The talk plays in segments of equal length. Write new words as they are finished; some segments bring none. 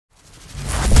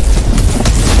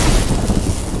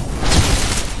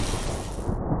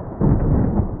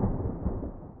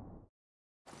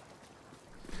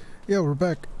Yeah, we're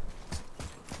back.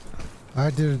 I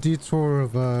did a detour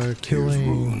of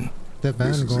killing the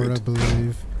Vanguard, I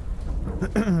believe.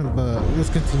 But let's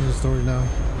continue the story now.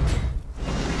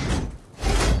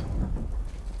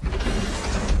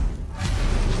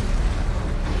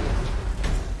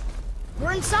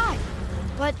 We're inside.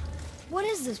 But what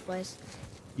is this place?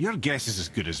 Your guess is as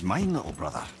good as mine, little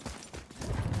brother.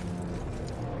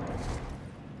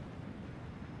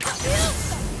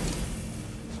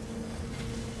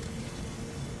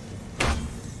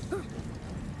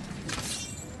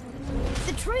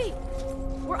 The tree!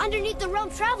 We're underneath the realm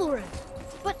travel room.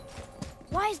 But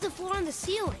why is the floor on the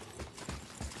ceiling?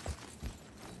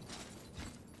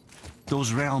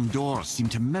 Those realm doors seem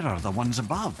to mirror the ones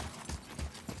above.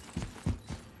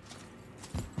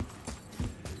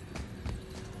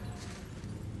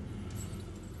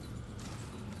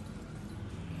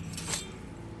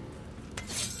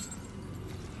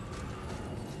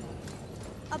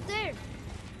 Up there.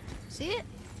 See it?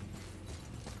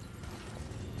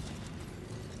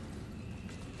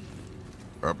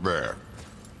 Up there.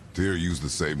 Tyr used the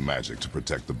same magic to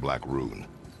protect the Black Rune.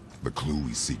 The clue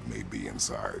we seek may be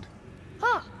inside.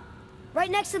 Huh.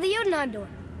 Right next to the Jotunheim door.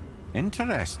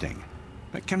 Interesting.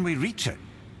 But can we reach it?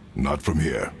 Not from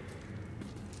here.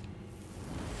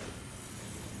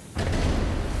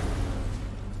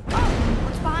 Oh,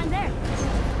 what's behind there?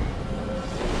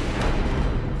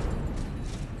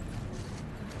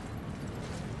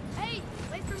 Hey,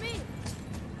 wait for me.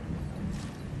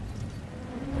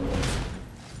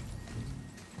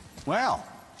 Well,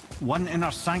 one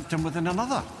inner sanctum within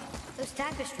another. Those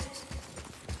tapestries.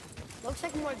 Looks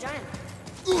like more giant.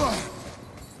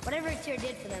 Whatever Tyr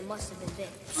did for them must have been big.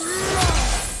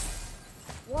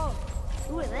 Whoa,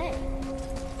 who are they?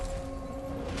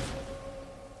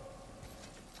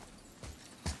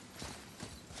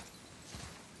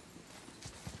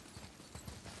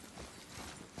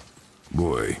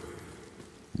 Boy,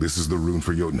 this is the rune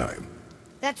for Jotunheim.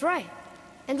 That's right.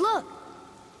 And look,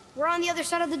 we're on the other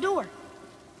side of the door.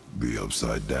 The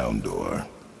upside-down door.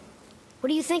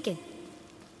 What are you thinking?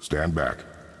 Stand back.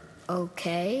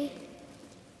 Okay.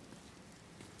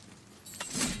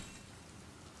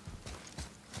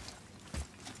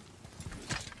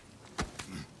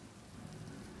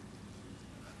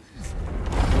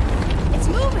 It's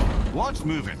moving! What's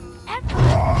moving?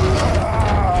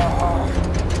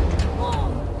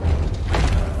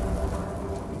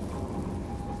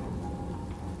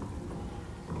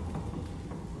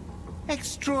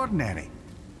 Extraordinary.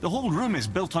 The whole room is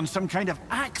built on some kind of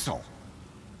axle.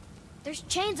 There's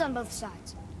chains on both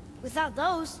sides. Without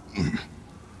those...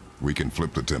 We can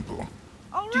flip the temple.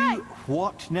 All right!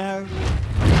 What now?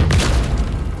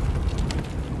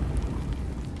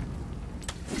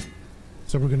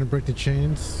 So we're gonna break the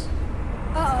chains.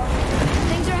 Uh-oh.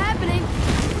 Things are happening.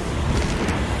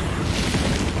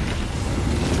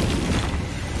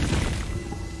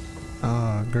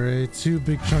 Ah, great. Two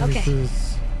big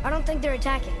chunkuses. I don't think they're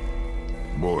attacking.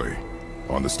 Boy,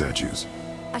 on the statues.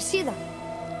 I see them.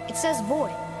 It says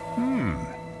void.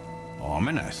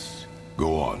 Ominous.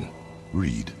 Go on.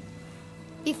 Read.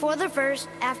 Before the first,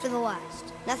 after the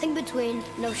last. Nothing between,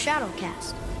 no shadow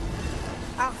cast.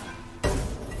 Alpha.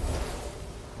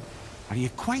 Are you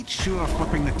quite sure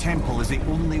flipping the temple is the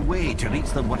only way to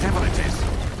reach the whatever it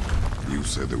is? You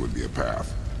said there would be a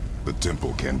path. The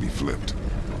temple can be flipped.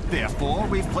 Therefore,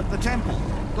 we've flipped the temple.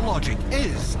 The logic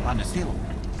is unassailable.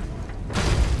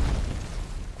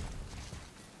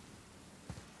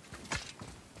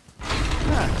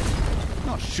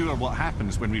 Not sure what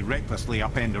happens when we recklessly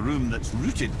upend a room that's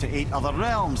rooted to 8 other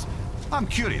realms. I'm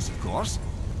curious, of course,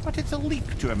 but it's a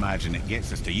leap to imagine it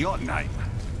gets us to Jotunheim.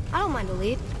 I don't mind a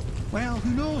lead. Well,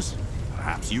 who knows?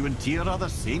 Perhaps you and Tyr are the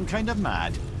same kind of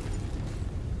mad.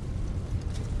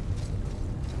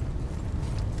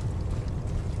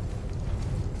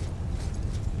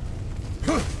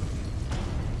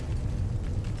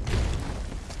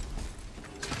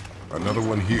 Another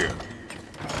one here.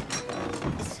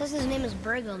 It says his name is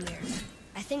Bergelmir.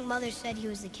 I think Mother said he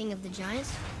was the king of the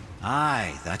giants.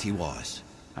 Aye, that he was.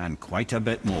 And quite a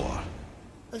bit more.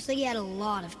 Looks like he had a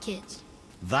lot of kids.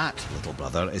 That, little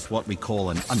brother, is what we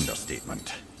call an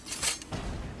understatement.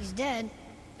 He's dead,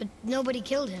 but nobody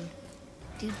killed him.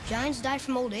 Do giants die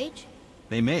from old age?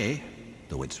 They may,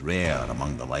 though it's rare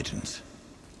among the legends.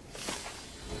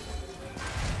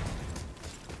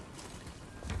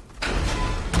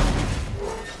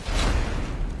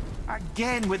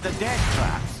 Again with the death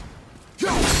traps.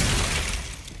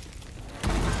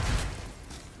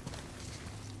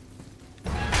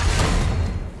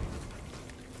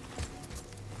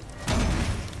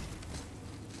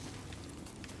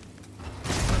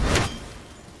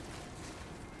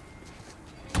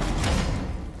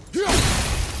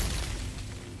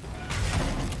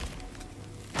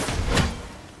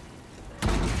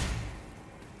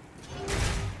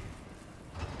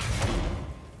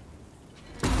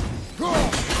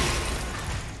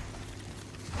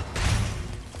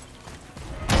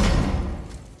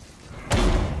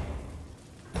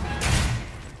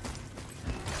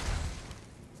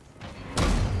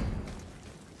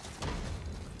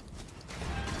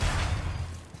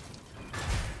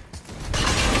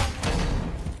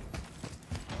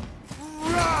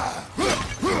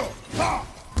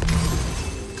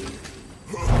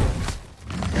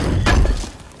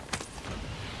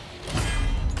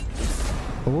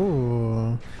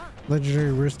 Oh,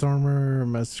 legendary wrist armor,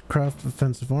 must craft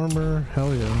offensive armor.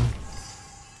 Hell yeah.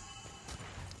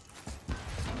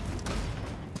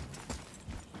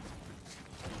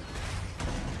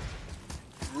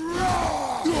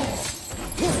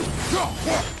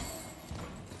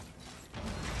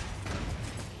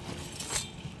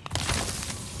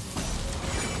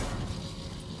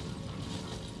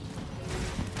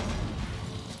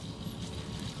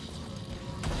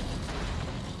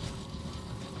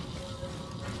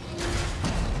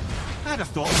 I'd have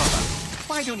thought, brother.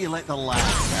 Why don't you let the lad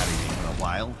carry me for a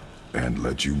while? And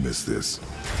let you miss this?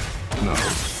 No.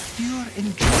 You're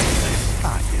enjoying this,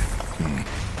 aren't you?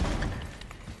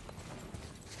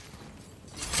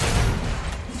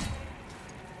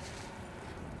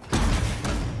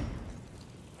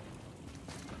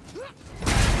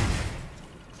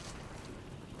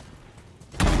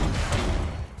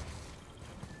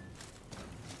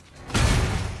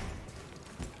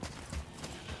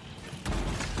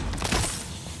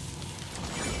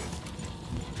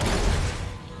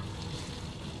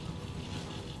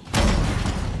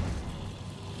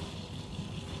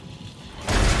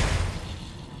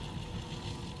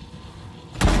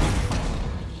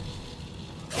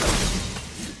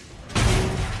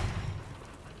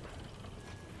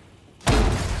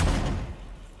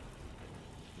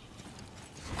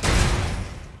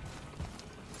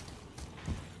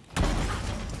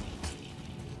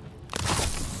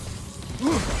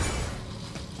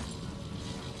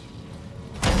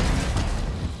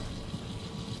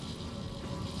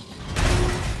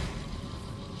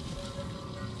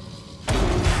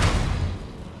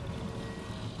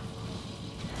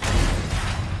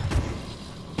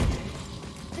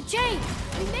 Jane,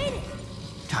 we made it!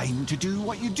 Time to do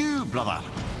what you do, brother.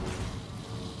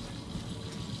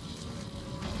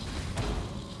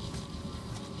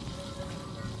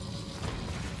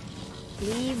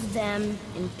 Leave them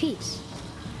in peace.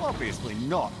 Obviously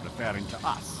not referring to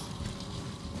us.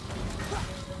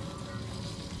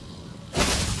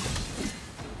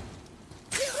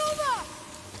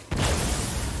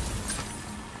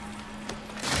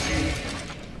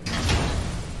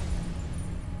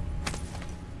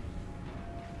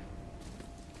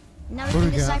 Now What we do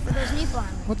can we got? decipher those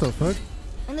Nephilim. What the fuck?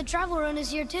 And the travel rune is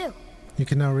here too. You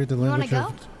can now read the wanna language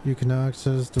of... You can now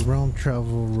access the realm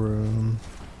travel room.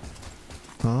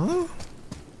 Huh?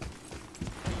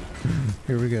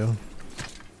 Here we go.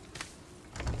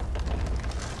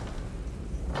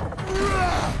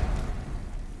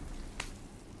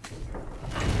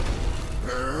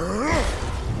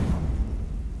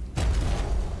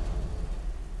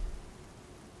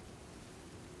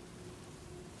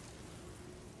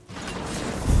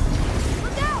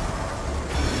 Look out!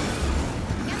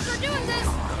 Guess we're doing this!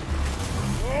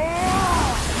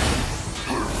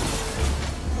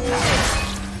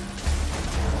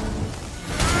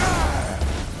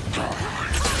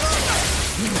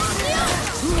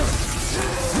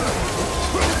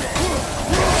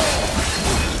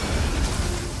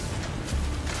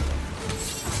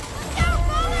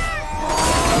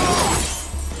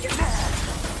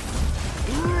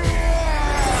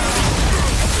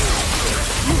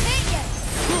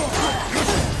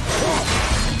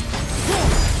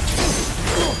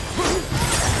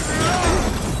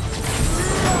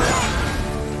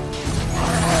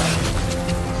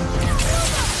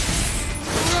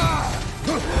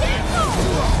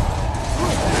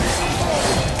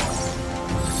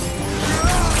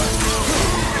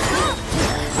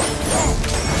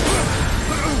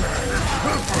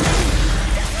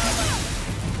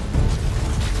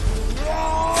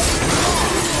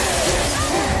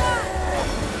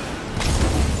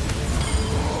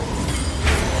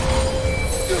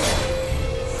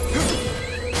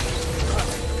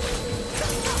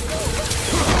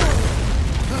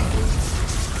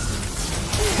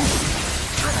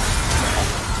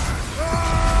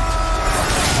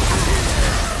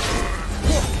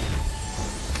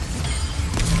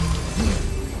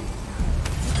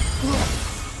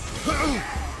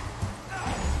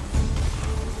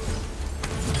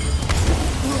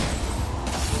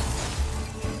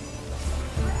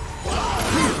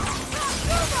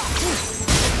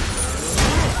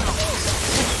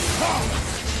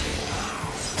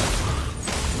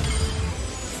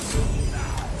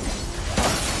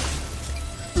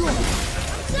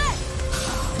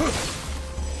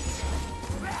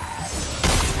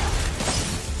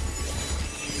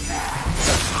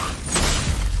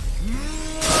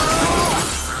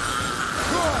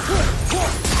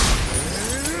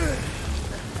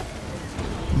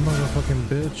 Motherfucking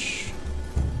bitch.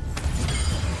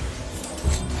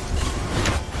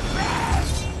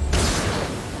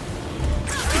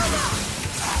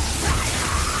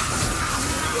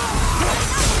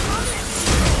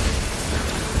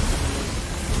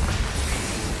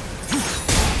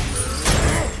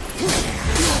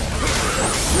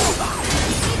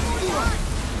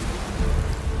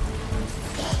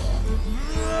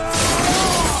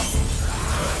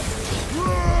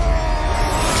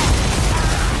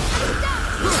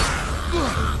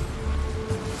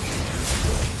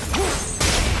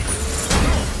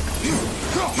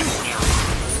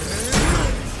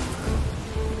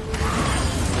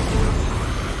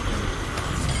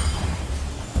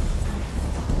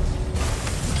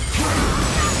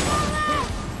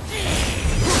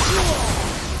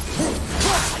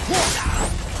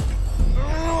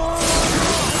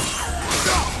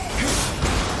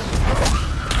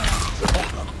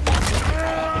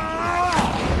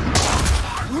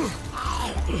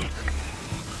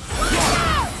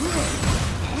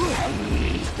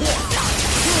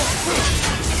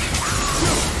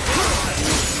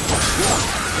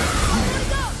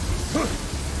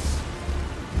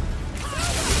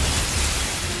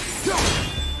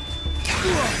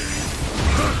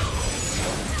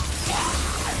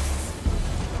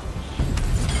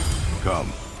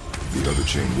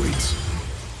 chain waits.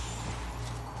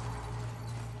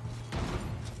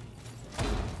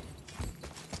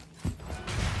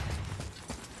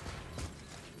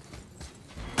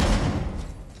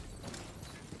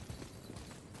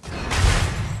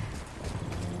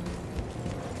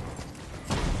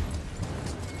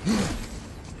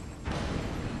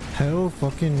 Hell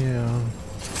fucking yeah.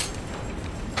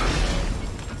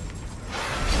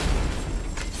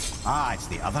 Ah, it's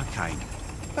the other kind.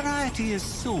 Variety is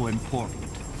so important.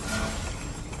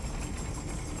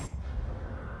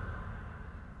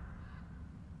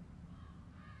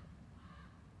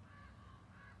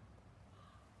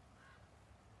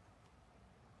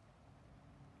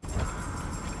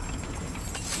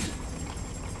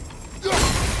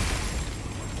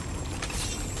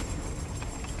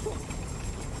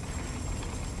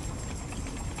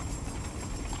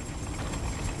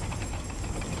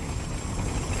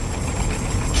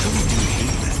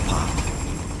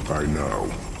 I know.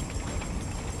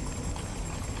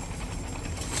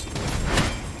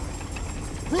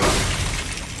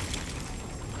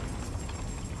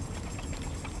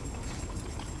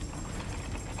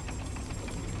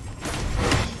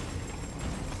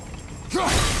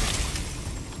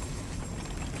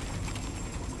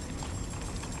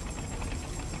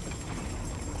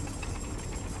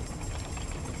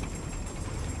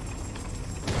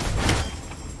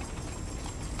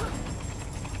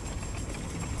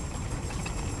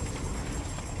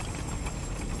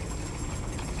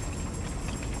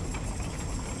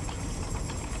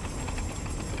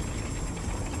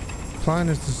 Plan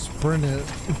is to sprint it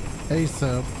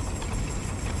ASAP.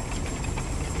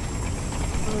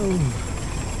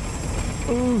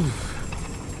 Ooh.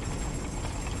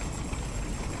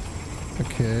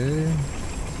 Okay.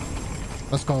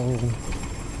 Let's go.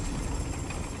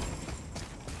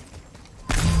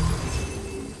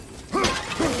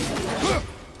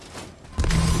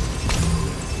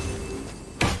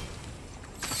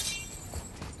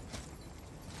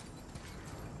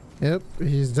 Yep,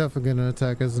 he's definitely gonna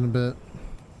attack us in a bit.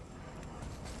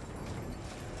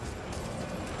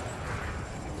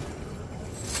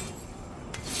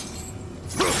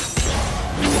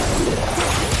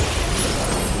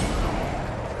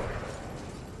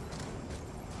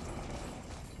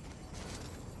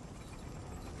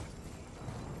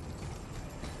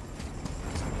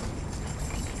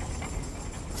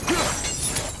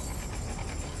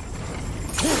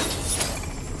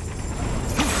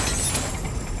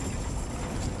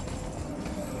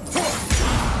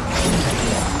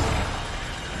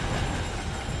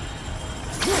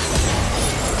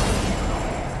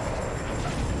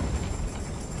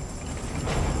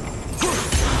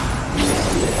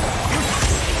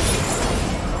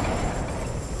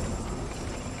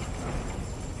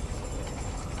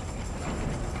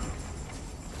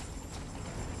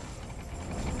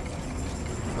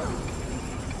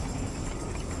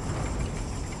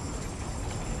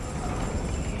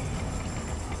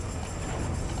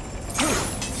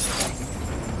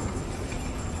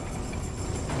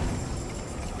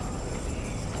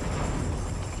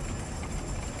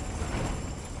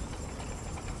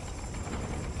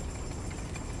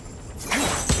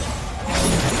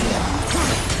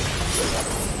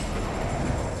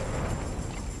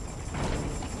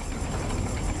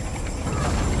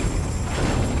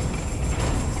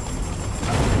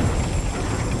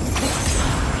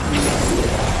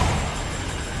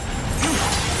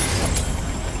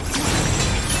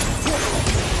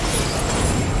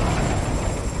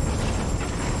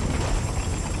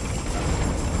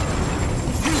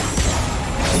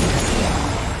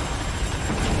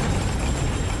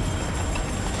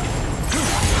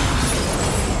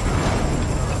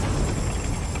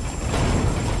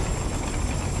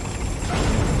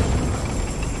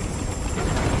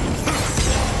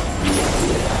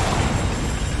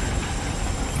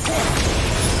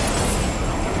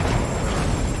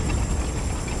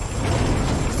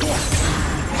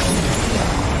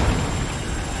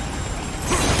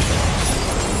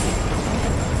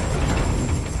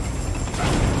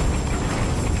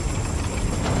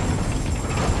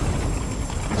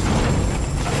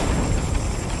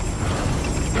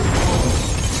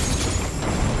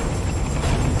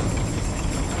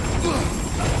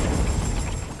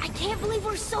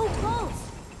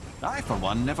 I, for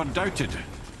one, never doubted.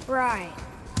 Right.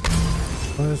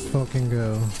 Let's fucking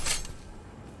go.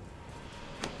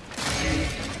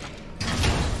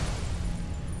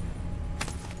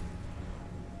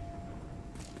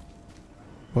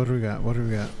 What do we got? What do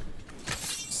we got?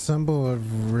 Symbol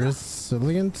of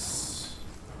resilience.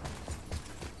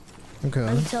 Okay.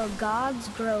 Until gods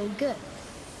grow good.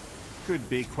 Could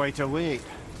be quite a wait.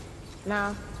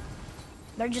 No.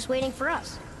 They're just waiting for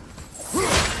us.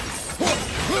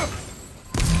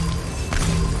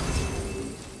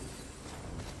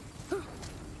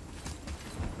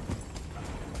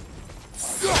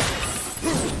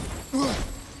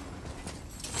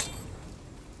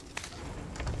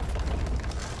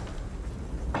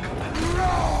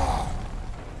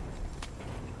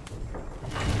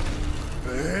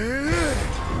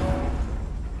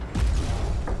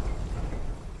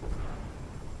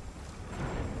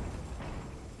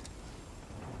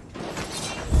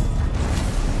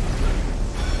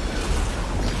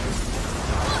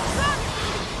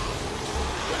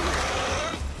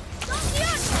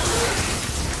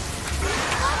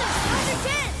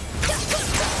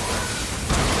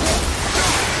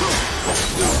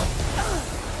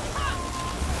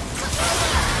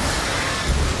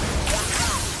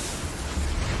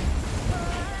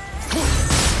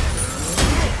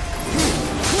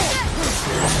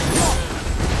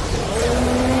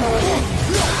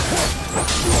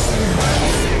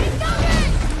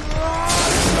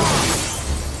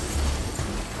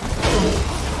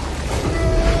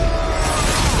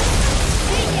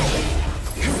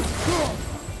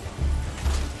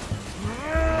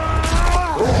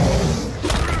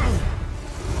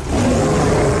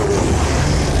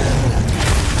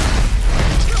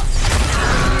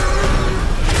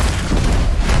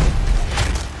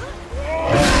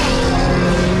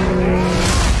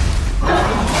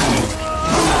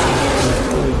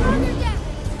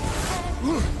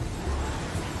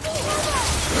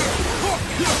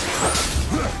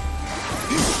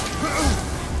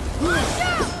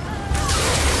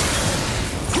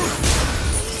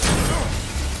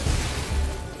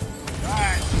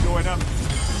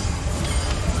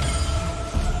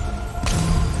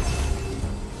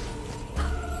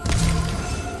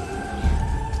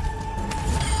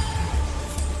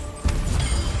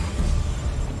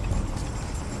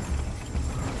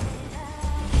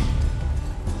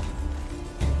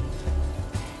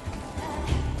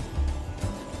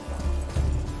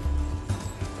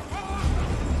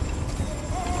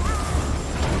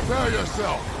 Prepare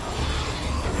yourself.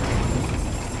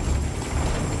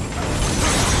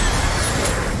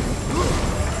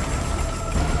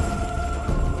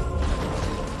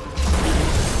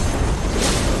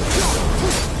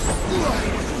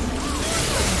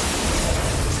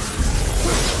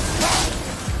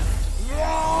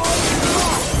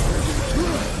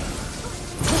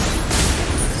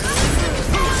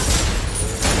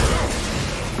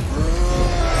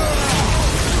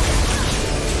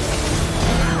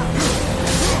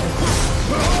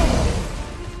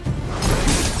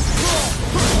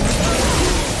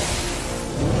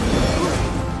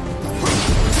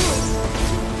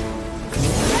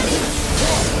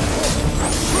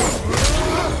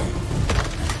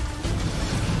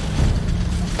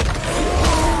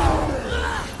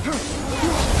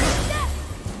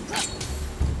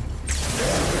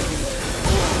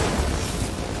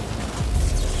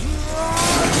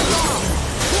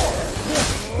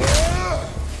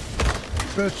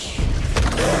 Bitch.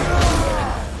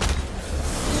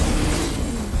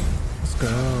 Let's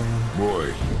go.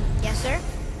 Boy, Yes, sir?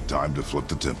 time to flip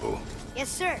the temple. Yes,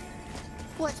 sir.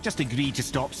 Let's just agree to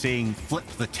stop saying flip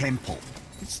the temple.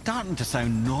 It's starting to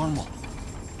sound normal.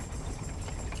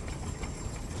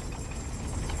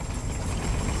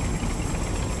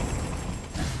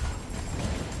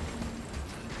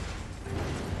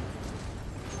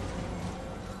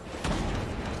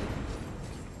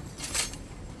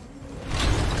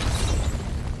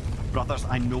 Brothers,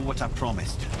 I know what I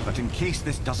promised, but in case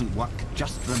this doesn't work,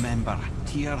 just remember,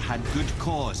 Tyr had good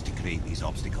cause to create these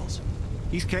obstacles.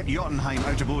 He's kept Jotunheim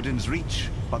out of Odin's reach,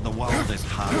 but the world is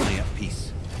hardly at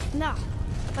peace. No,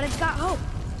 but it's got hope.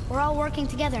 We're all working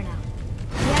together now.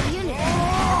 We have unity.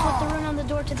 That's what the rune on the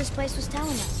door to this place was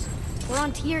telling us. We're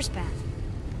on Tyr's path.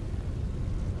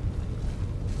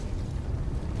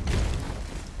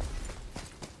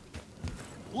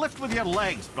 Lift with your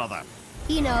legs, brother.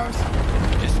 He knows.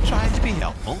 Just trying to be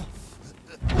helpful.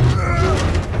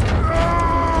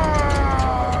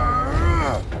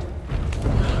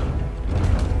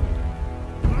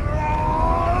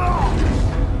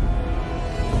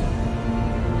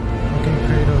 Fucking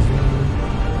Kratos,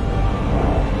 man.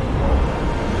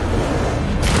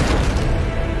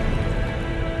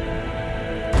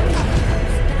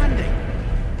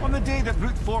 Standing. On the day that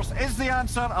brute force is the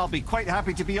answer, I'll be quite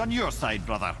happy to be on your side,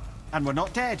 brother. And we're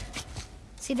not dead.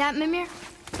 See that, Mimir?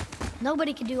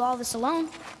 Nobody can do all this alone.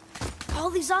 All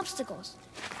these obstacles.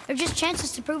 They're just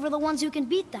chances to prove we're the ones who can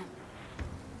beat them.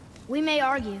 We may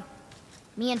argue.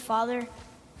 Me and Father,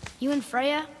 you and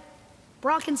Freya,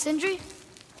 Brock and Sindri.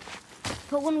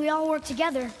 But when we all work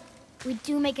together, we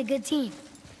do make a good team.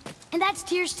 And that's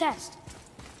Tyr's test.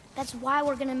 That's why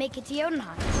we're gonna make it to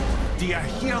Jotunheim. Do you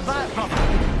hear that, brother?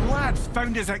 Lad's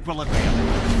found his equilibrium.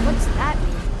 What's that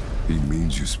mean? He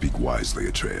means you speak wisely,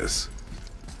 Atreus.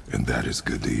 And that is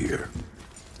good to hear.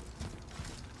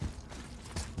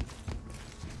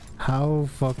 How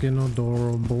fucking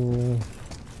adorable.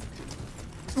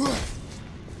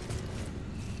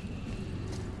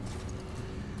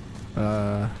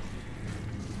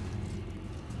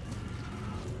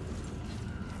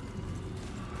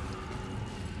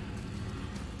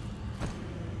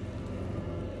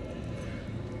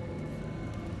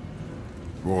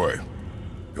 Boy,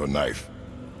 your knife.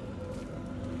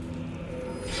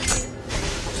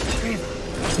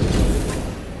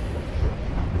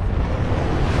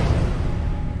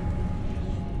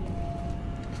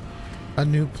 A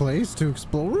new place to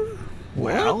explore?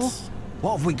 Well,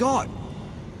 what have we got?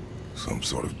 Some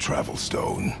sort of travel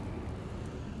stone.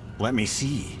 Let me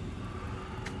see.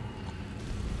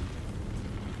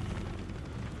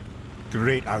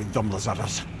 Great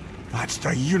Outdumblers. That's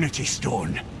the Unity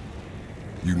Stone.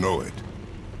 You know it.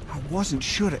 I wasn't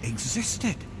sure it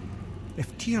existed.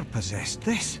 If Tyr possessed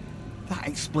this, that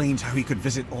explains how he could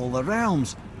visit all the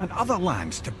realms and other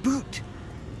lands to boot.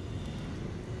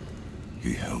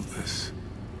 He held this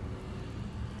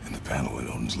in the panel in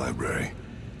Odin's library.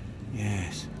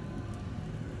 Yes.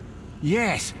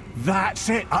 Yes, that's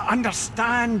it. I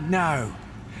understand now.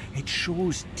 It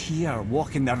shows Tyr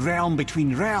walking the realm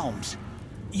between realms.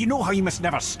 You know how you must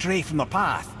never stray from the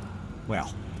path?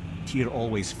 Well, Tyr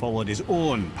always followed his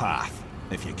own path,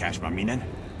 if you catch my meaning.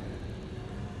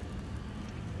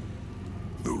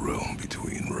 The realm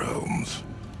between realms.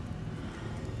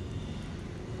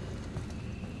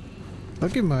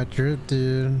 Look at my trip,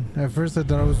 dude. At first I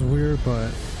thought it was weird,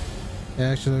 but it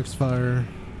actually looks fire.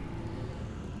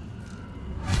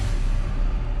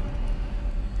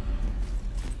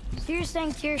 So you're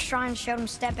saying Tyr's shrine showed him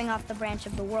stepping off the branch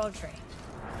of the World Tree.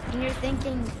 And you're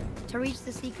thinking, to reach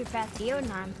the secret path to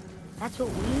Jotunheim, that's what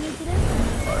we need to do?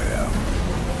 I am.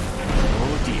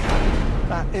 Oh dear.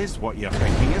 That is what you're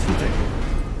thinking, isn't it?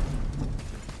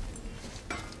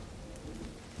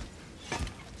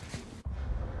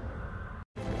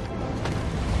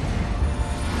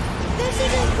 This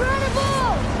is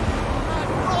incredible!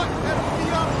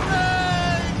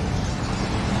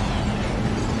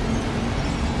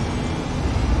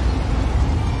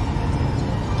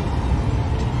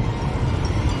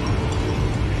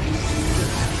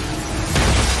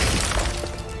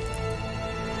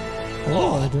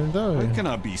 Oh, I didn't die. How can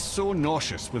I be so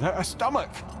nauseous without a stomach?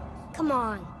 Come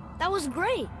on, that was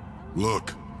great.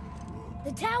 Look.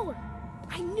 The tower.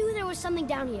 I knew there was something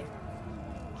down here.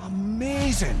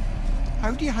 Amazing!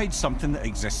 How do you hide something that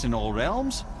exists in all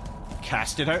realms?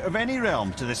 Cast it out of any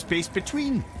realm to the space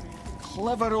between.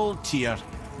 Clever old Tyr.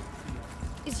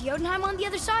 Is Jotunheim on the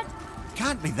other side?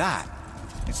 Can't be that.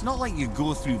 It's not like you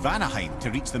go through Vanaheim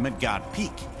to reach the Midgard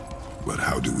Peak. But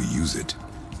how do we use it?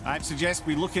 I'd suggest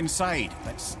we look inside,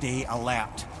 but stay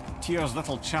alert. Tyr's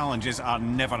little challenges are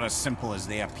never as simple as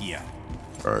they appear.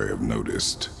 I have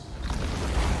noticed.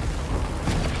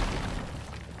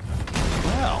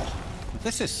 Well,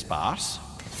 this is sparse.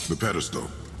 The pedestal.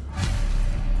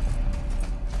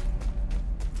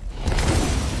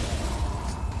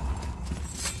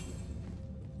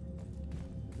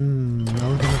 Are we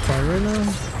gonna fight right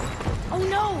now? Oh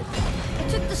no!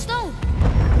 It took the stone!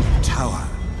 Tower.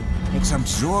 It's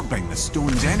absorbing the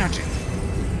stone's energy.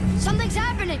 Something's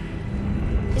happening!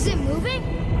 Is it moving?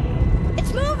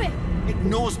 It's moving! It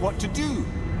knows what to do.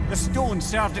 The stone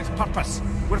served its purpose.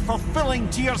 We're fulfilling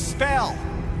Tyr's spell.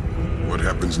 What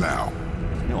happens now?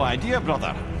 No idea,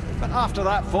 brother. But after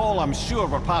that fall, I'm sure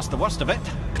we're past the worst of it.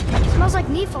 Smells like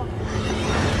Needful.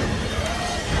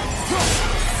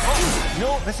 Oh,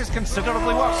 no, this is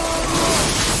considerably worse.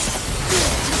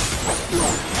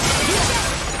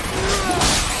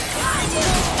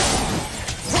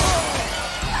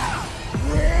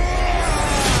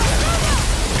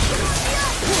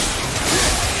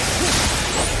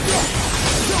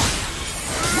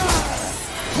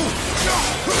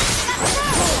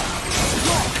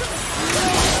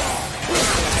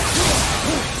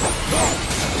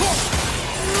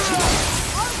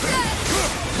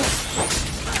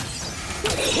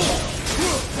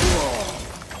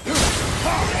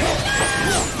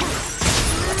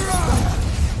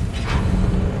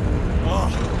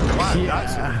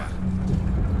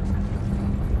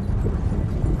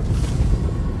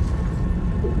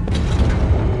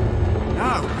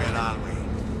 Now, where are we?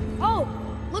 Oh,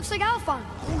 looks like Alphon.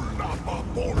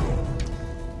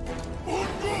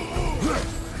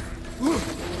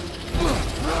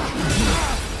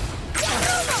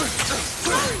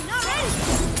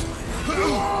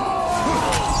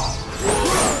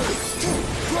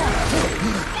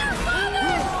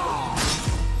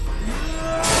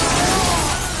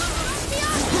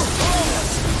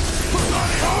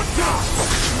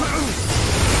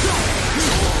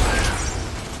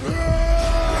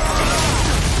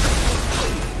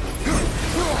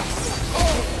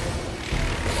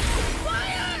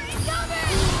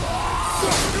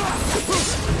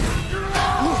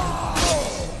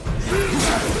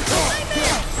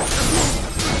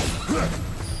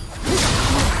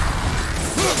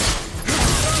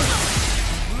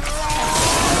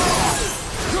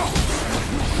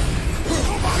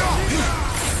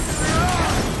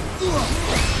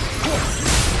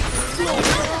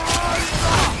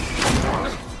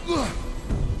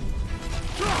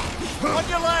 On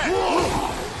your left!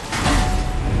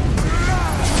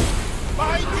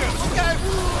 Behind you! Look out!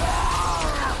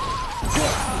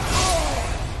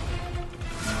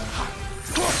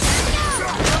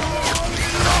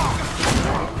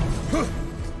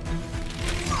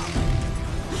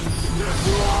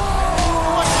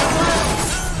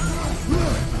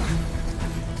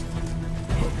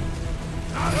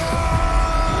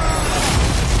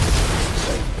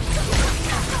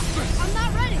 I'm not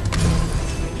ready.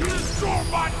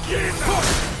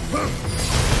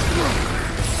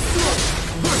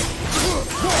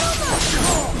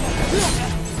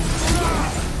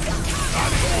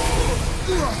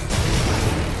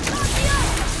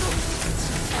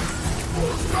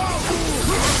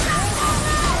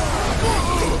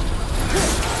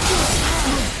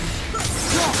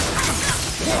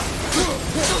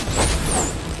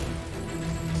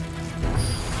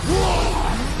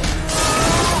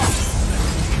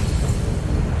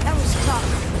 That was tough.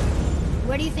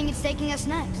 Where do you think it's taking us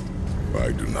next?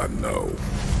 I do not know.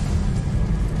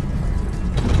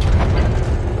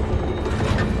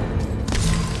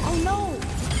 Oh no!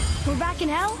 We're back in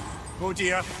hell? Oh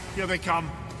dear, here they come.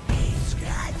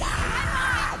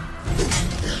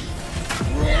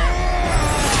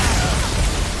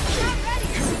 Not ready!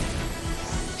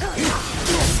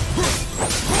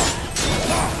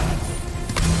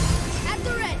 At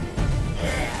the ready!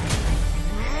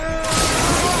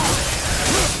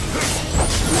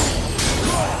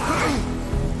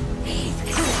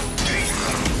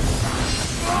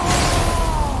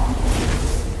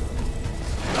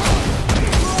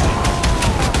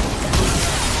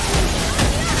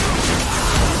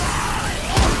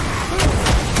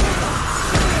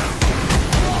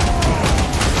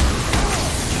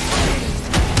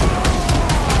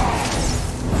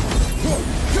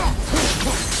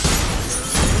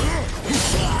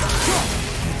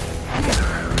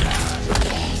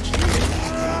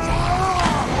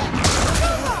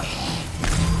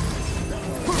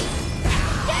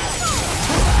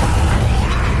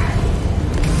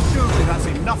 Surely that's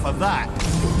enough of that.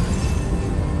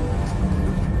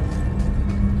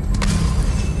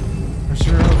 I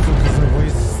sure hope it wasn't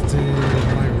wasted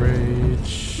my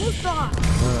rage. Move thought!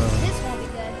 This won't be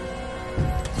good.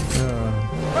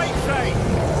 Right train!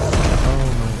 Oh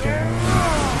my god.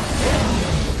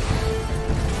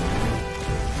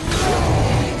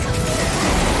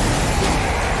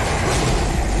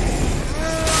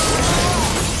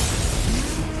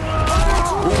 At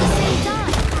the same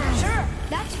time. Sure,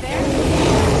 that's fair.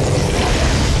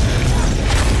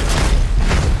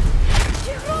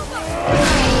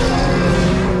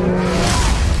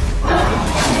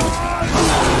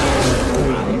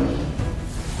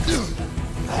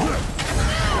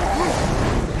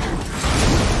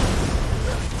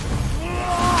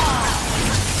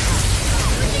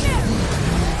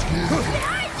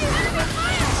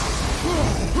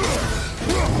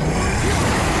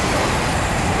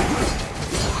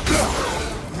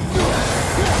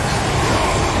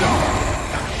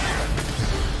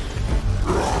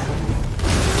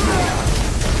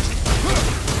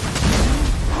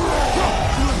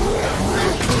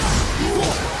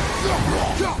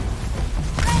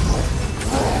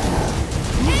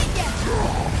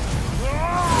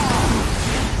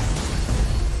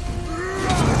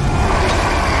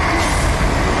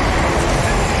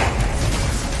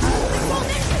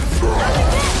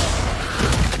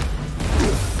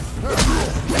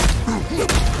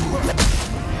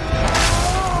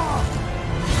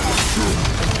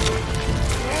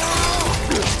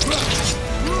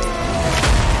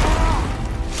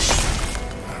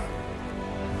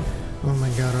 Oh my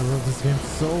god, I love this game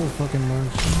so fucking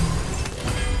much.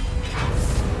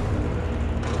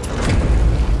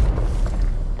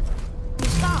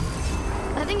 Stop.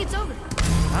 I think it's over.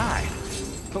 Aye.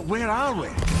 But where are we?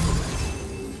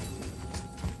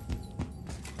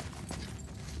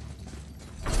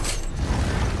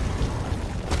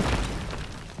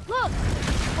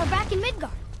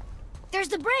 Midgard. There's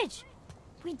the bridge.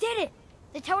 We did it.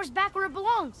 The tower's back where it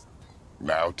belongs.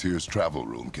 Now Tyr's travel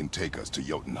room can take us to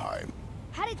Jotunheim.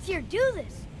 How did Tyr do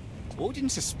this? Odin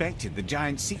suspected the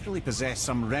giants secretly possessed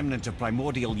some remnant of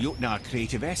primordial Jotnar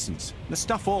creative essence, the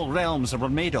stuff all realms were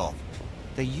made of.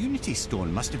 The Unity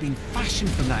Stone must have been fashioned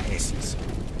from that essence.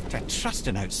 To trust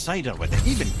an outsider with it,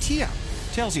 even Tyr,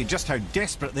 tells you just how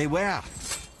desperate they were.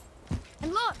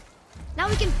 And look, now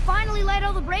we can finally light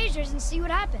all the braziers and see what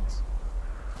happens.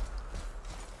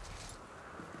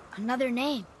 Another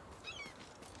name.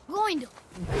 Gloindel.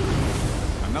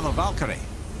 Another Valkyrie.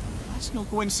 That's no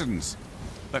coincidence.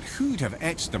 But who'd have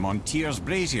etched them on Tyr's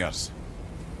braziers?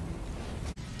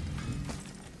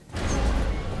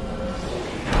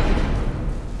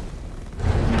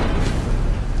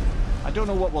 I don't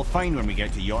know what we'll find when we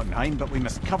get to Jotunheim, but we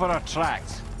must cover our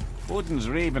tracks. Odin's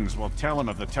ravens will tell him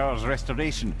of the tower's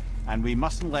restoration, and we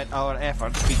mustn't let our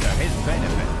efforts be to his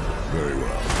benefit. Very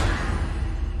well.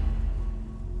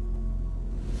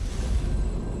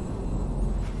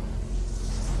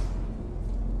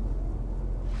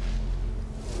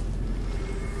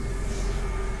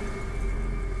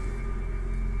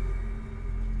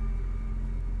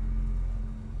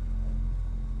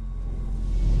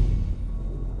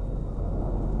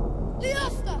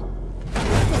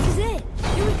 This is it.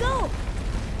 Here we go.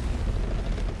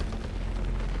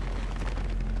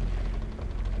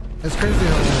 It's crazy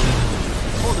how...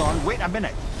 Hold on, wait a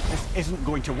minute. This isn't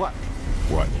going to work.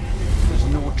 What? There's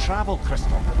no travel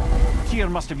crystal. Tyr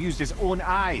must have used his own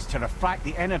eyes to refract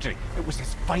the energy. It was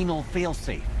his final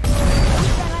failsafe.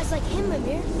 You've got eyes like him,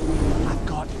 Mimir. I've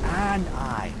got an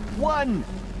eye. One!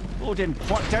 Odin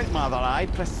plucked out my other eye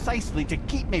precisely to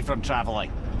keep me from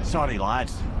traveling. Sorry,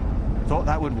 lads. Thought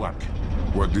that would work.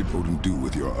 What did Odin do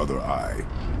with your other eye?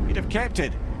 He'd have kept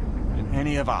it. In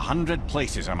any of 100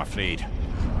 places, I'm afraid.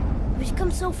 We've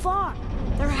come so far.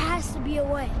 There has to be a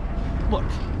way. Look,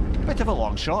 bit of a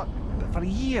long shot, but for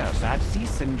years I'd see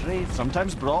Sindri,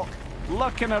 sometimes Brock,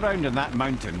 lurking around in that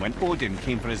mountain when Odin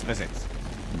came for his visits.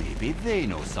 Maybe they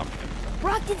know something.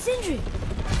 Brock and Sindri.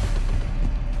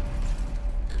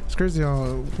 It's crazy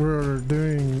how we're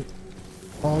doing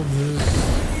all this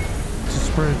to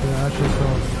spread the ashes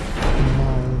of the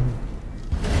mom.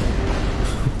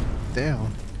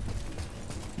 Damn.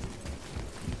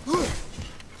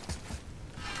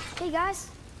 Hey guys,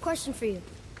 question for you.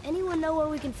 Anyone know where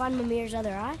we can find Mimir's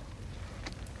other eye?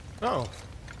 Oh.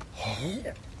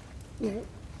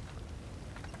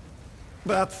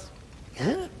 That's...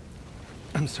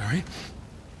 I'm sorry.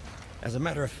 As a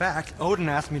matter of fact, Odin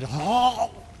asked me to...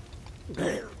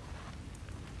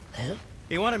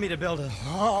 He wanted me to build a...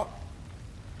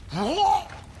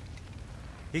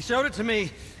 He showed it to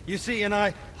me, you see, and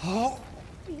I...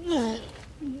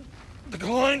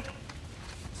 Declined.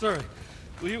 Sorry,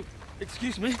 will you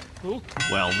excuse me? Oh.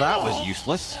 Well, that was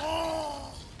useless.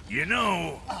 You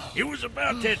know, it was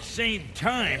about that same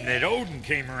time that Odin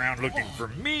came around looking for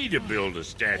me to build a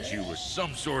statue with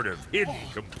some sort of hidden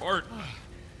compartment.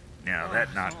 Now,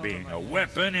 that not being a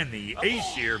weapon and the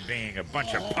Aesir being a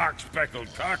bunch of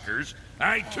pock-speckled cockers,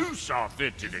 I too saw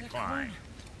fit to decline.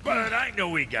 But I know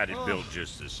we got it built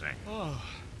just the same.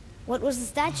 What was the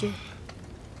statue?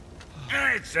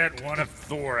 It's that one of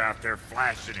Thor out there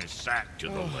flashing his sack to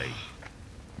the lake.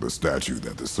 The statue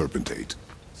that the serpent ate.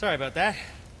 Sorry about that.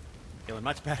 Feeling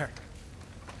much better.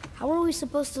 How are we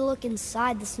supposed to look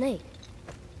inside the snake?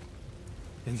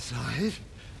 Inside?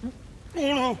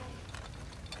 Oh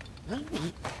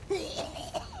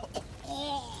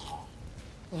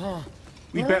no!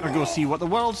 We'd better go see what the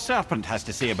world serpent has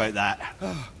to say about that.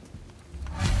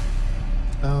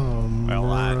 Well,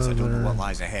 lads, I don't know what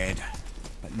lies ahead.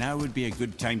 But now would be a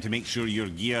good time to make sure your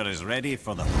gear is ready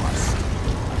for the thrust.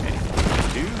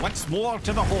 Okay, once more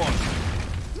to the horn.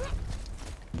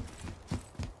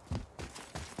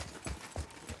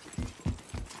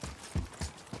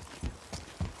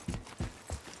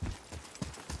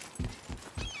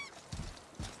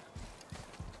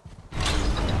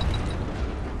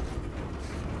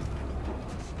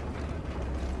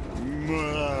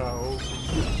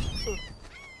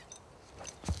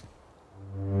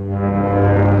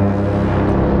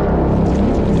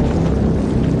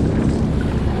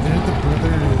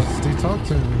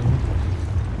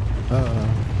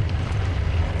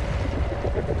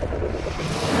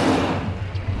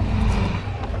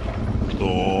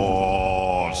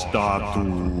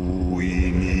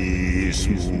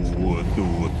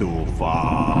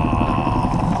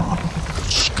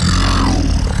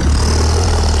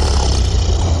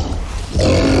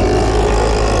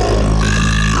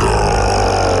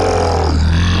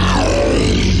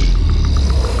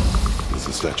 Is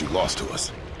the statue lost to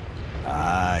us?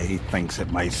 thinks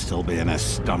it might still be in his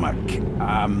stomach.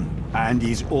 And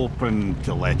he's open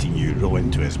to letting you roll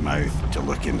into his mouth to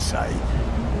look inside.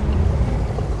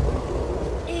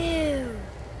 Ew.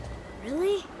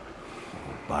 Really?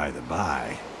 By the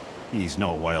by, he's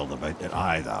not wild about it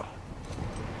either.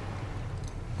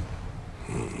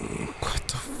 What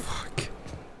the fuck?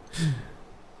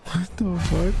 What the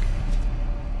fuck?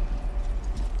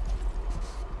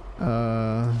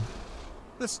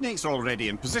 The snake's already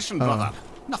in position, brother.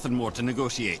 Nothing more to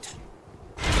negotiate.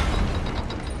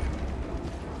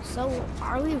 So,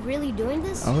 are we really doing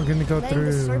this? Are we gonna go Letting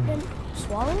the through serpent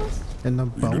swallow us? in the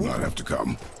You do boat? not have to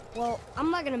come. Well, I'm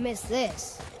not gonna miss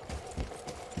this.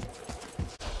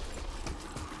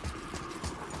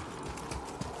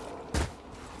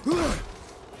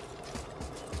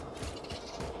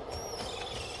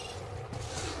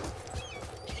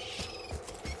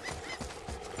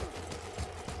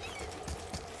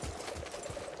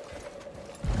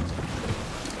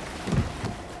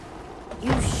 You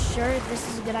sure this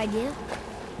is a good idea?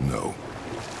 No.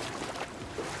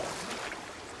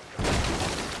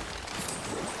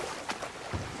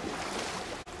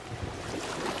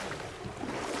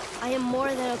 I am more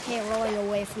than okay rolling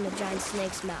away from the giant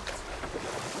snake's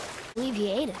mouth. I believe he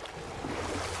ate it.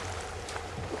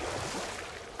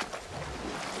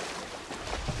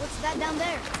 What's that down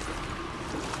there?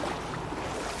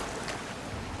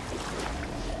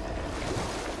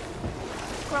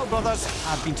 Well, brothers,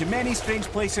 I've been to many strange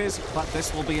places, but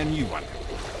this will be a new one.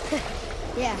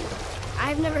 Yeah,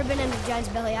 I've never been in a giant's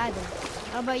belly either.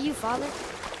 How about you, Father?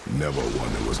 Never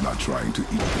one that was not trying to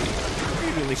eat me.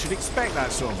 We really should expect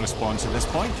that sort of response at this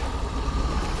point.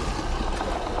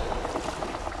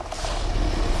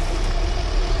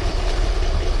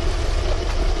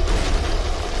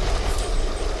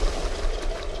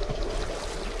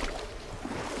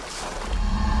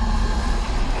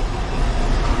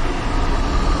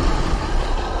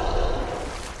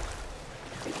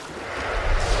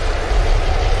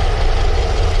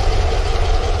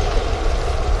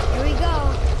 Here we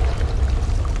go.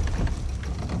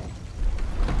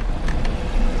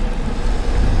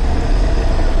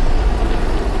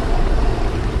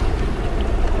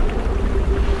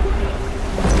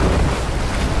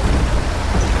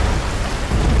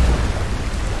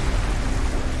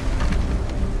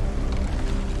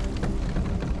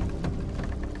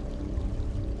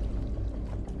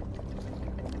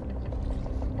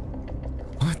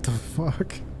 What the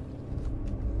fuck?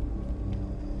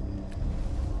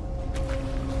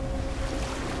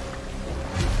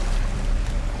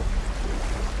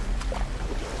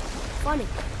 Funny.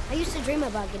 I used to dream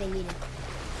about getting eaten.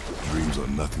 Dreams are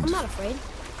nothing I'm to... not afraid.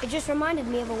 It just reminded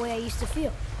me of a way I used to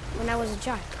feel when I was a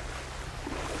child.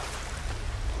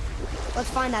 Let's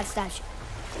find that statue.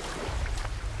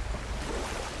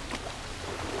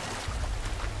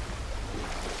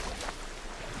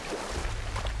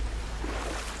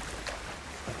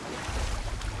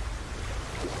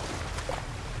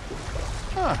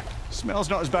 Ah, smells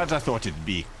not as bad as I thought it'd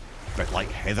be. Bit like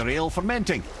heather ale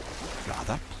fermenting.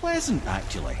 Rather pleasant,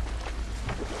 actually.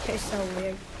 You're so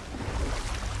weird.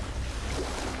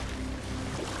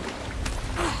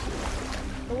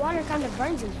 The water kind of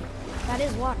burns in here. That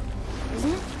is water,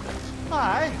 isn't it?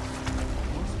 Aye.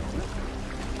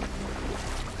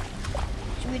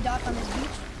 Should we dock on this beach?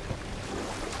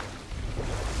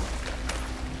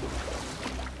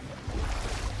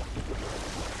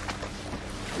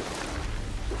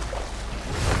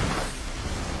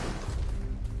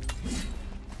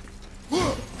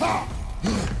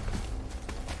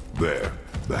 There,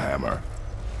 the hammer.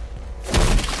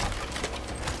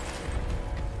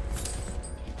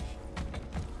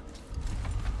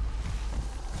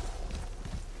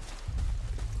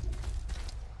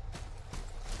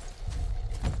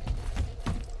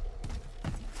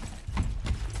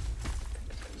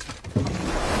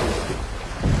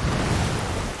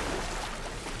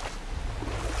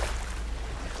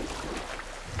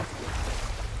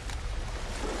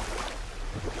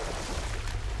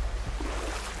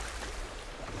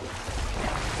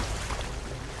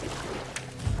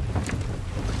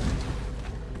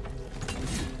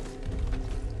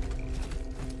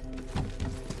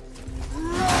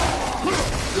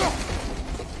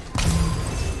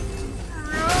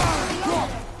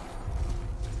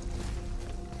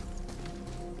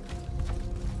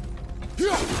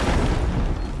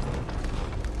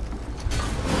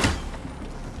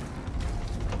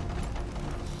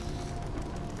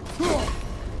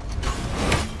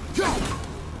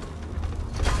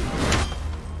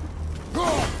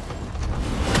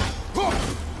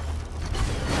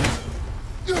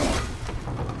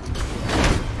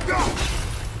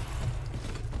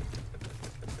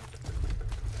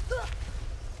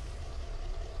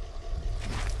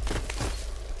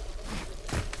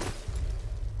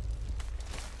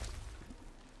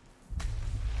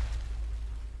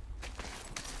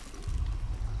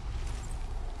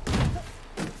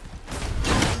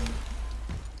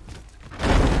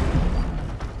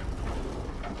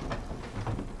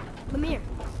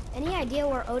 idea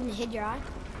where Odin hid your eye?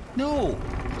 No,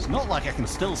 it's not like I can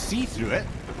still see through it.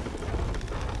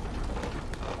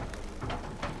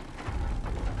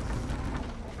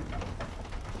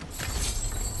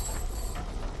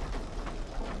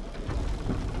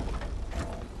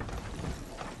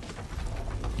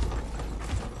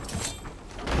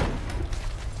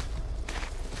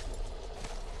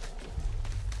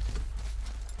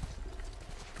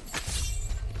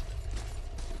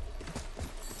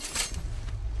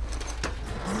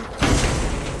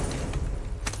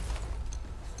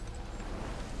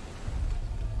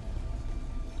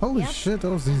 Holy Yep. shit, that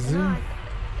was easy.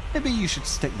 Maybe you should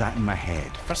stick that in my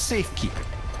head for safekeeping.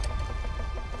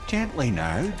 Gently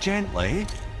now, gently.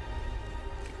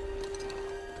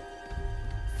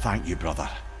 Thank you, brother.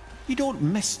 You don't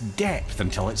miss depth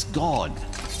until it's gone.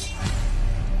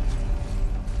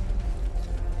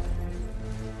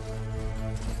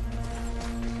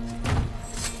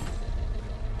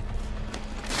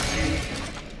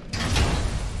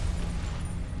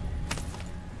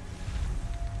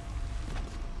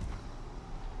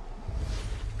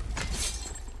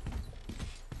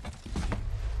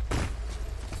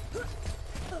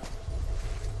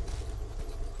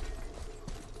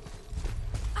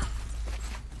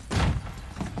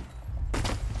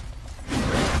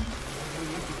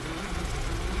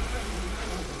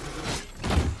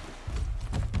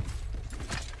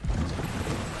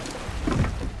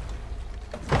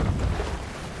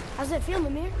 How's it feel,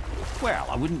 Mimir? Well,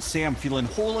 I wouldn't say I'm feeling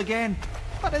whole again,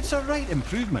 but it's a right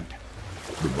improvement.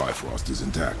 The Bifrost is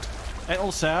intact.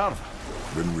 It'll serve.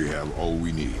 Then we have all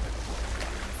we need.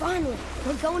 Finally,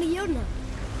 we're going to Jotunheim.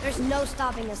 There's no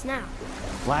stopping us now.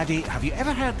 Laddie, have you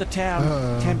ever heard the term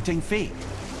tempting fate?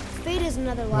 Fate is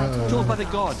another lie told Told by the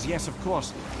gods, yes, of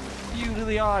course. You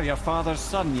really are your father's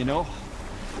son, you know.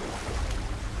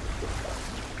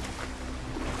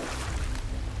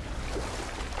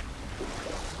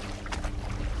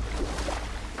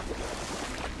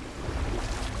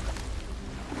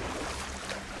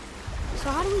 So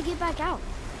how do we get back out?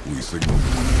 We signal.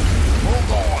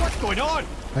 Hold on! What's going on?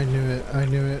 I knew it, I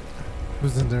knew it.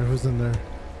 Who's in there, who's in there?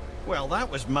 Well, that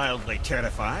was mildly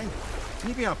terrifying.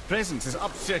 Maybe our presence is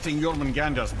upsetting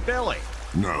Jormungandr's belly.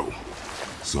 No.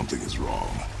 Something is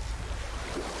wrong.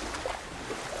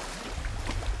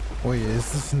 Wait,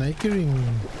 is the snake getting...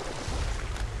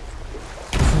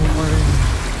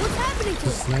 What's happening to The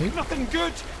us? snake? Nothing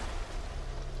good.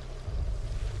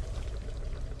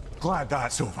 Glad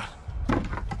that's over.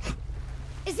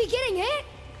 Is he getting hit?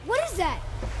 What is that?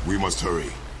 We must hurry.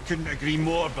 Couldn't agree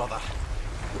more, brother.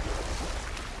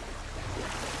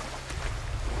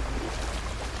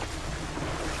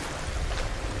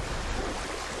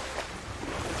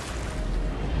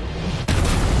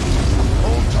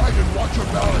 Hold tight and watch your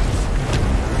balance.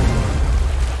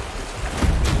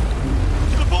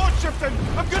 The board shifting!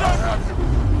 I'm good I on... have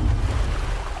you.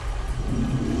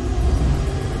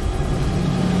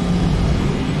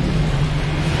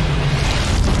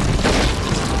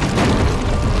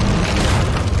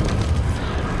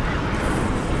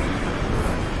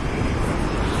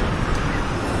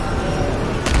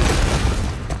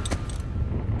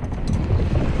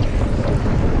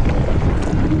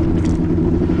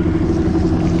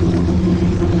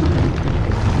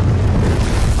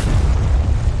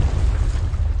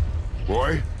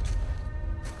 Boy?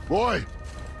 Boy!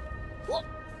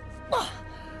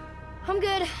 I'm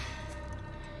good.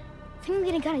 I think I'm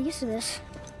getting kind of used to this.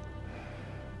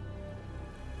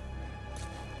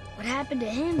 What happened to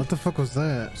him? What the fuck was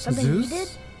that? Something Zeus? he did?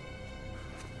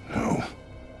 No.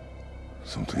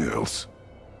 Something else.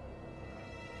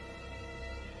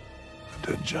 A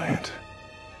dead giant.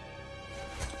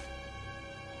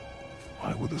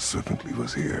 Why would the serpent leave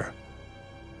us here?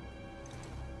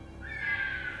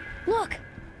 Look!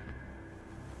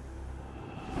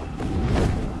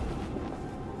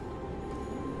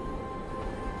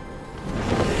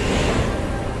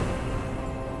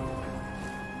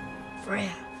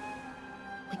 Freya.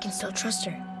 We can still trust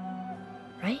her,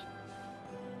 right?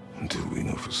 Until we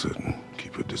know for certain,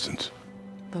 keep a distance.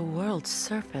 The world's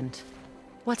serpent.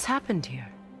 What's happened here?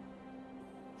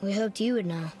 We hoped you would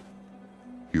know.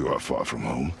 You are far from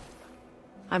home.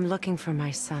 I'm looking for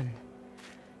my son.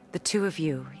 The two of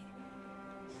you.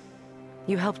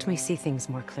 You helped me see things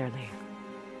more clearly.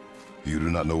 You do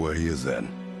not know where he is then?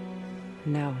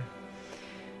 No.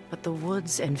 But the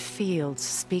woods and fields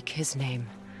speak his name.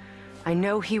 I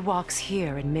know he walks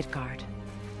here in Midgard.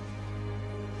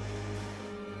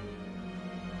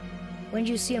 When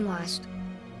did you see him last?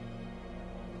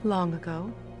 Long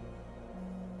ago.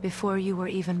 Before you were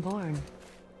even born.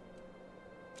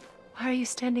 Why are you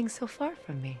standing so far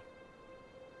from me?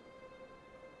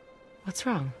 What's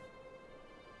wrong?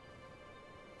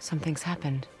 Something's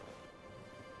happened.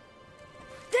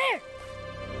 There!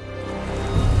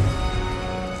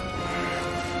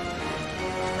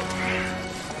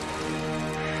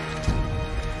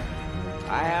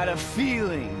 I had a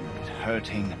feeling that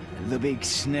hurting the big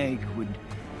snake would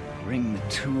bring the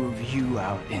two of you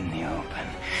out in the open.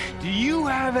 Do you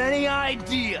have any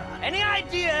idea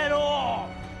at all,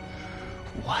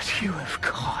 what you have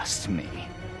cost me?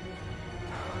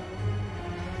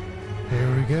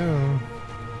 Here we go.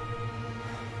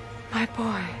 My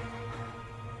boy.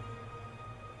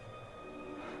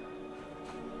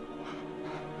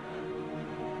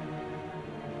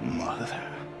 Mother.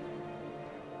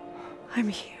 I'm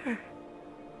here.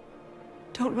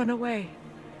 Don't run away.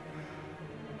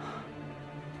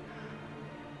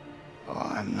 Oh,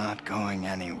 I'm not going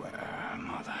anywhere,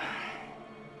 Mother.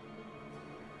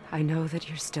 I know that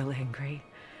you're still angry.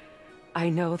 I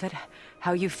know that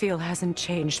how you feel hasn't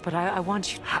changed, but I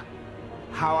want you to...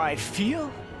 How I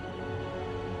feel?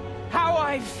 How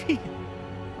I feel?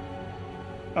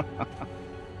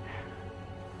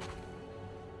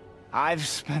 I've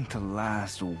spent the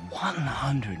last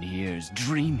 100 years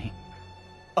dreaming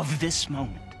of this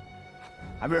moment.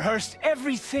 I rehearsed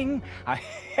everything I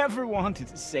ever wanted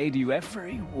to say to you,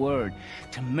 every word,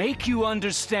 to make you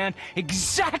understand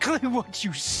exactly what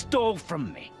you stole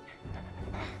from me.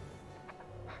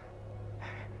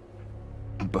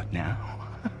 But now,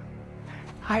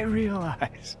 I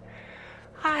realize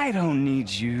I don't need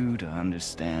you to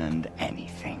understand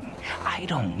anything. I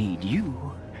don't need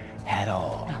you at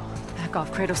all. No, back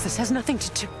off, Kratos. This has nothing to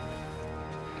do...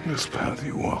 This path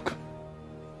you walk,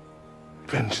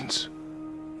 vengeance,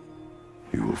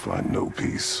 you will find no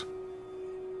peace.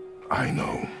 I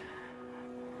know.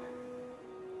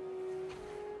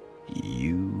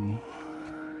 You...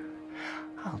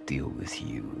 I'll deal with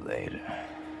you later.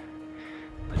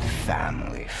 But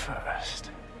family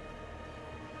first.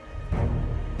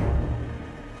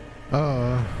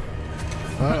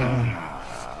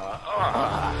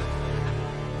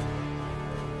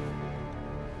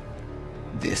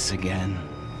 This again?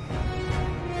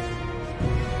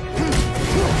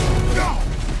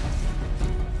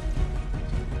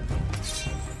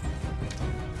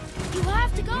 You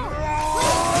have to go!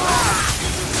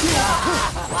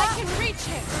 I can reach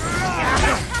him!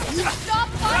 Stop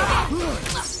fighting!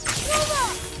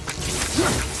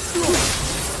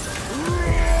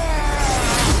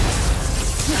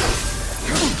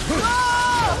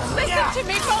 Listen to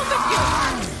me, both of you!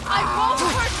 I won't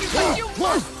hurt you, but you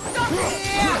won't stop me!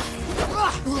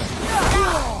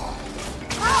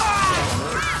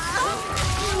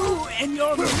 You and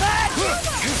your magic!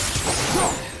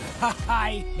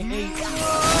 I hate you!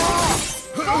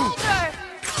 Older!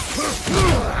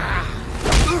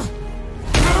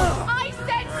 I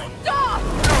said stop!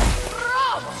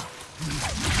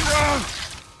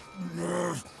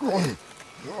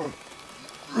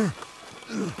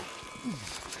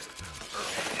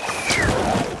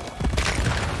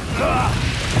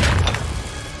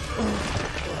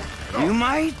 You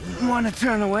might want to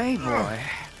turn away, boy.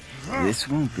 This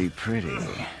won't be pretty.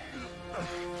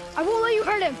 I won't let you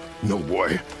hurt him! No,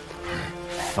 boy.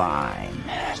 Fine.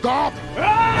 Stop!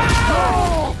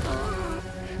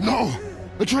 No!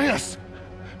 Atreus!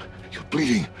 You're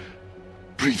bleeding.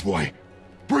 Breathe, boy.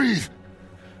 Breathe!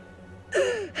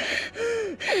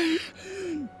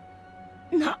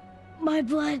 Not my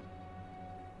blood.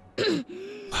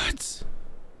 What?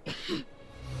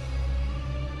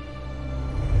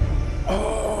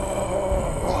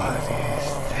 What is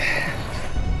that?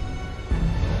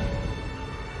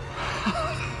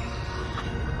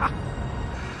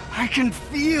 I can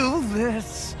feel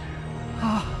this.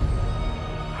 I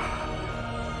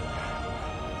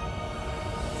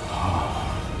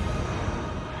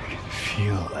can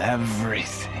feel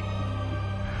everything.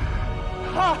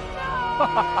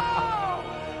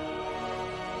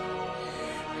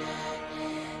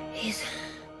 He's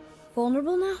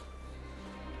vulnerable now?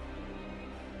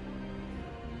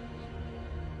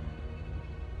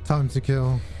 Time to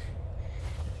kill.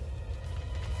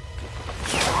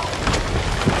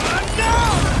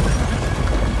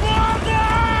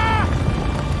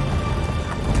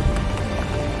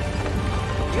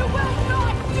 You will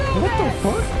not do What the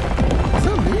fuck? Is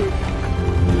that me?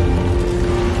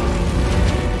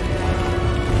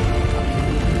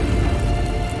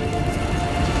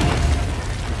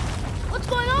 What's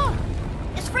going on?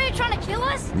 Is Freya trying to kill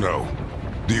us? No.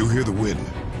 Do you hear the wind?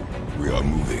 We are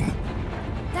moving.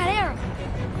 That arrow.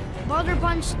 Baldur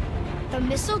punched the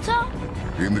mistletoe?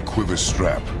 In the quiver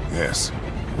strap, yes.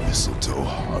 Mistletoe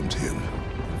harmed him.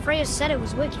 Freya said it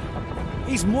was wicked.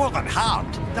 He's more than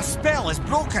harmed. The spell is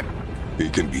broken. He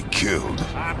can be killed.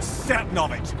 I'm certain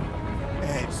of it.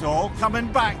 It's all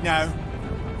coming back now.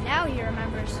 Now he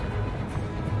remembers.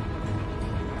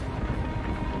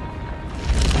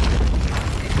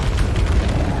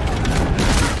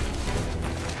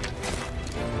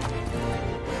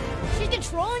 She's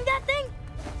controlling that thing?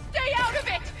 Stay out of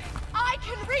it! I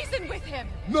can reason with him!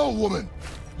 No, woman!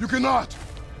 You cannot!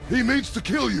 He means to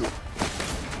kill you!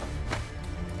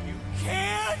 You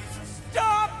can't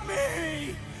stop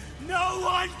me! No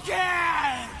one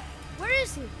can! Where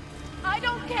is he? I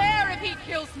don't care if he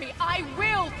kills me. I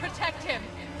will protect him.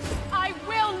 I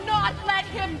will not let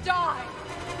him die.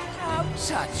 Don't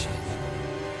touch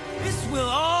it. This will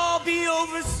all be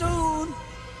over soon.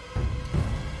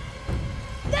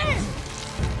 There!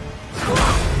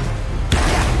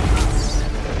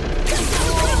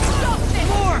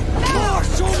 More!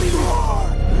 Show me more!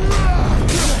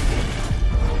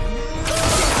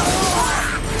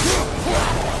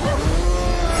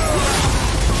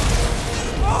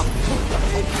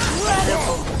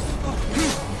 Incredible!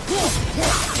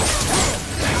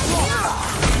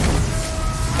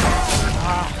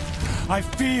 I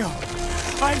feel!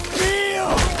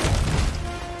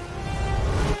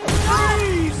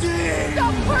 Freezing!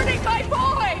 Stop hurting my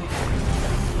boy!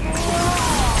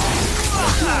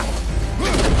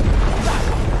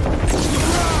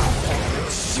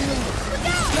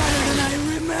 Better than I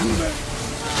remember!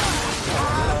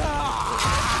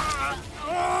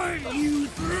 You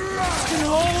can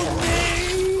hold me!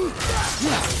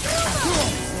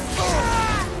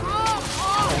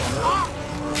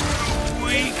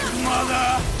 Weak mother!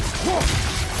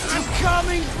 I'm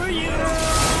coming for you!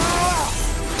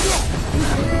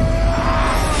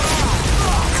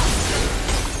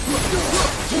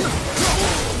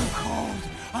 Cold.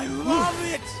 I love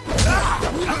it!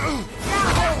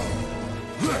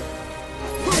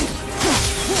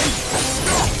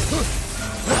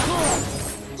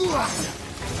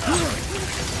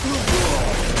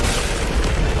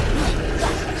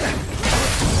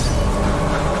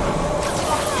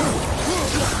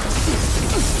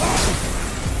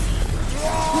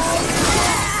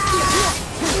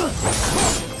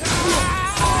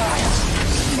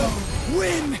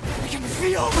 Wind! I can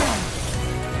feel them!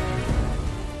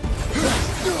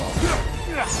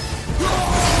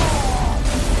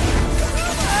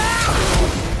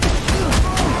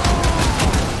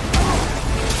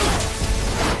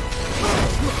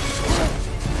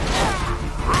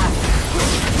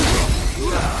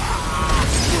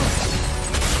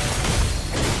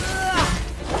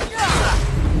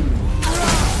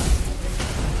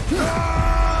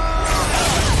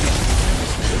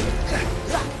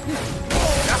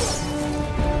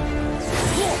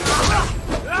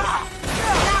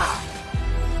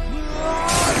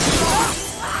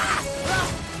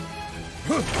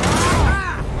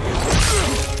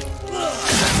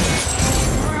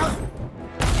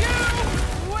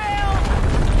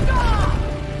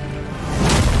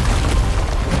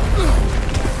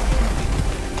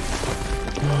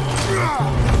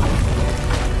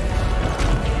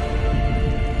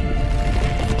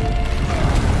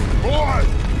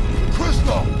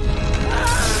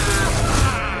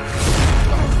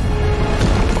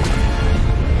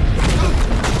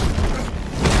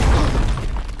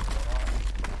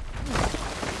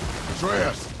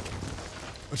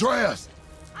 Atreus!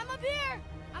 I'm up here!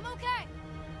 I'm okay!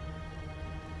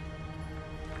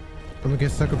 I'm gonna get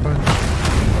sucker punched.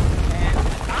 And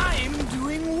I'm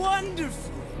doing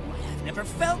wonderful. I've never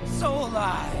felt so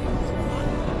alive.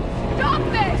 Stop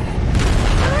this!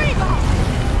 Reba!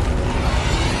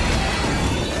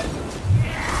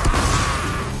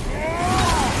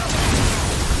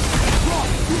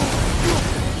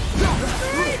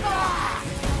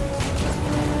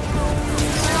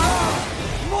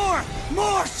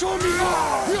 More! Show me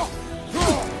more!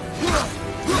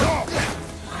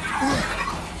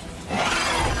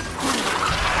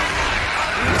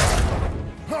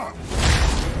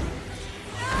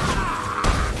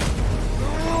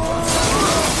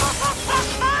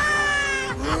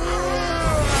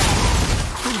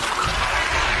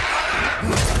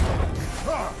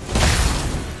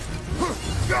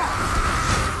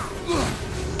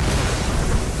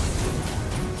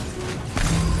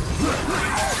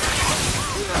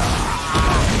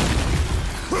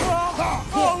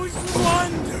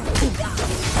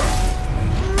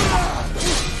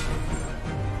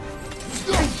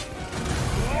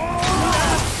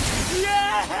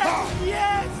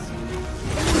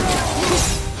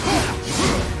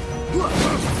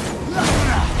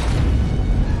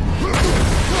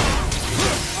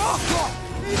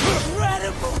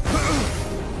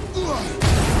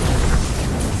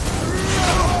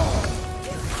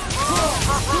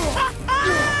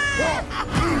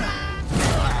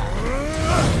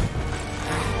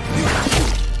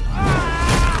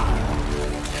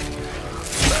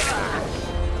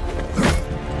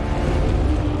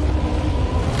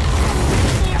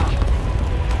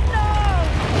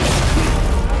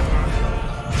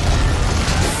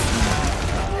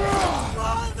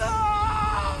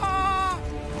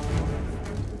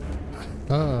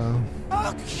 Oh.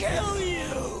 I'll kill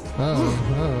you! Oh.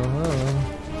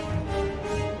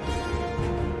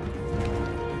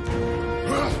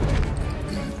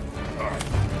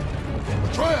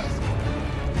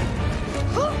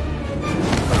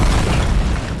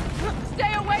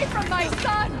 Stay away from my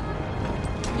son!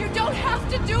 You don't have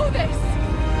to do this!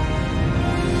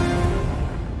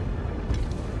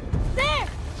 There!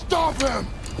 Stop him!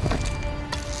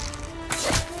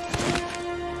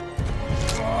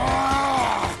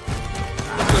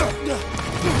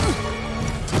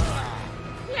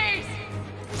 Please!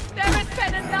 There has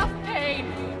been enough pain!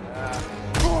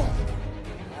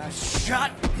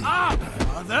 Shut up,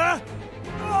 mother!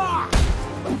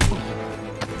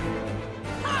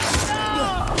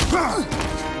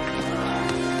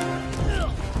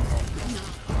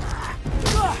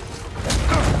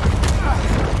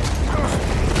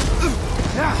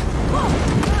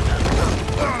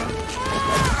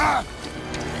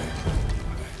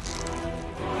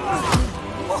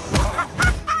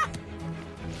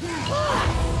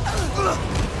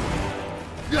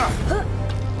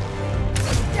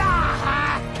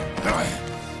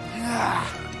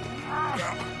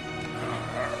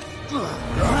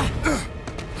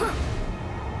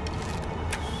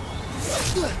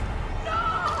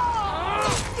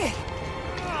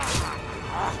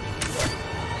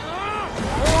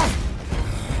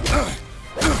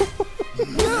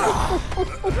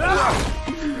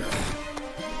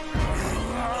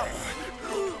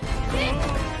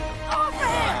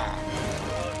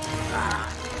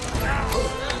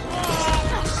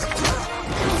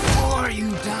 Before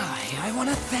you die, I want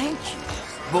to thank you.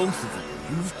 Both of you.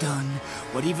 You've done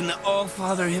what even the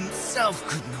All-Father himself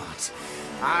could not.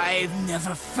 I've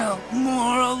never felt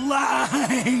more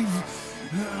alive.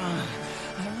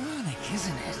 Ironic,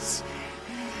 isn't it?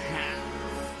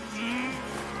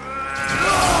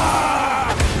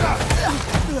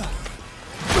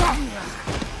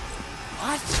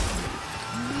 What?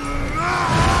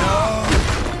 No.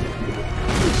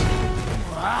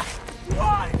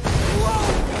 Why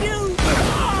won't you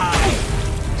die?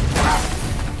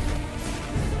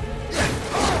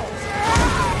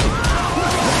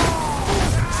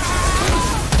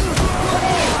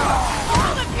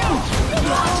 All of you!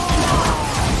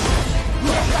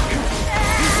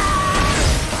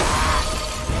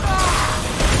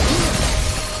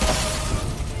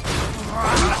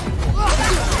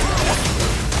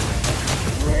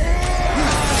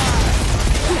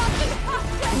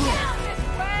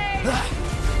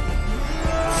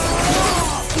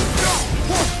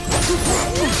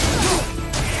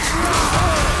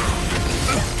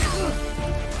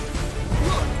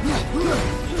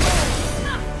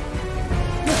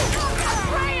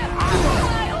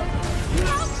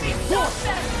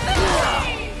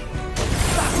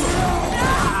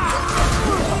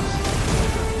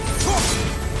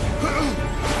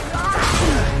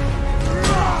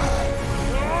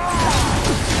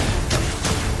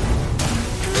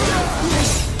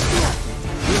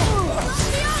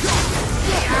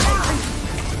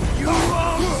 You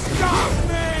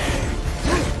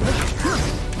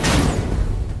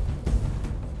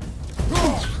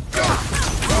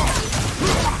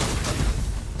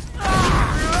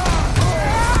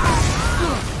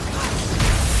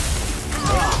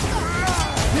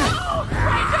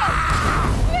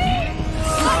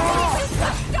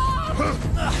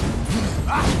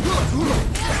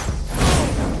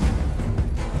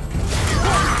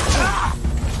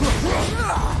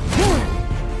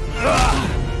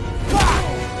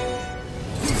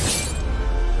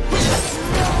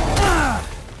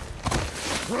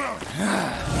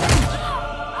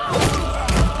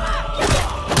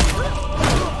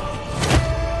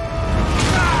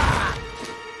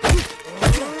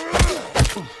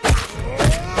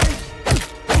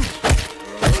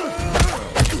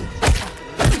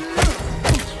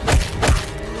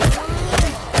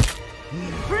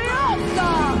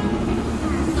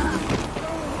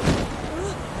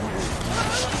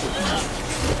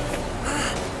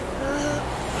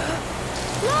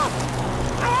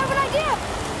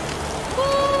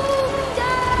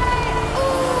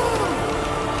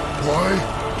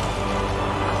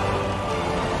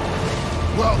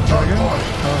Well done, boy.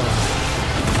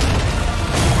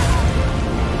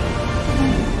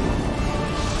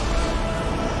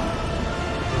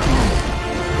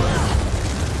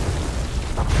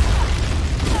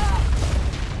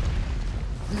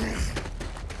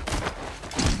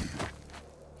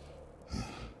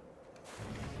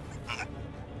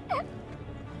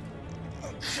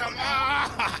 Come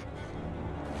on!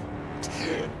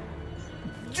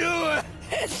 Do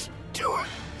it! Do it!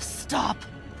 Stop.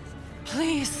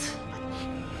 Please.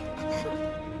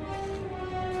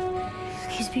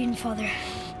 Rasputin, Father.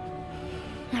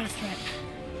 Not a threat.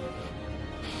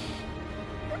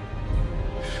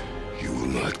 You will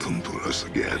not come for us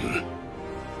again.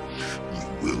 You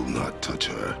will not touch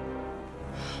her.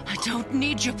 I don't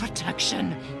need your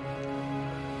protection.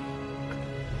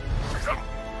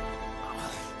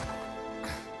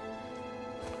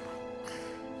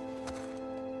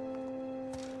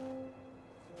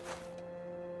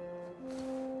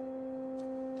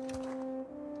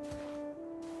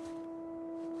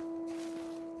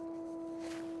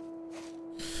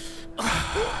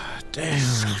 Damn.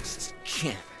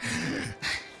 Can't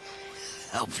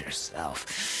help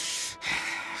yourself,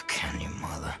 can you,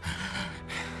 Mother?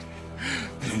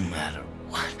 No matter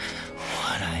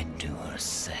what I do or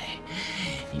say,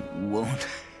 you won't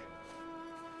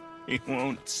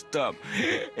stop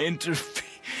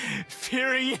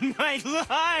interfering in my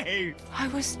life. I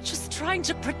was just trying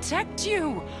to protect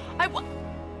you.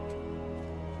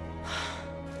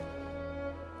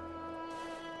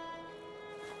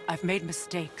 I've made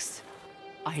mistakes.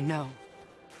 I know.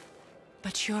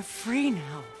 But you're free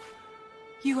now.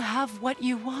 You have what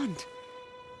you want.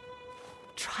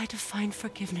 Try to find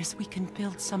forgiveness. We can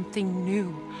build something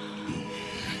new.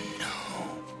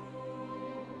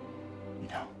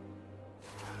 No.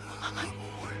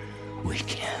 We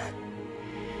can't.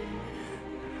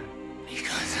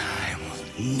 Because I will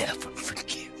never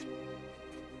forgive.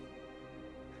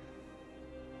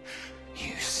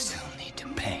 You still need to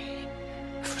pay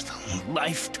for the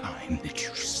lifetime that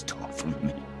you stole from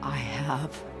me. I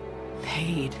have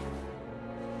paid.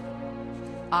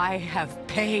 I have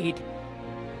paid.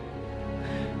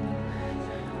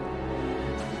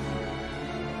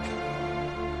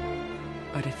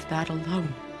 But if that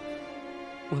alone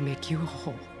will make you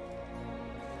whole,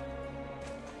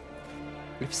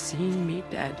 if seeing me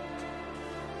dead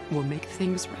will make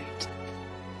things right,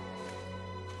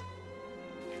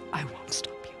 I won't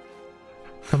stop you.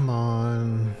 Come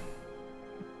on.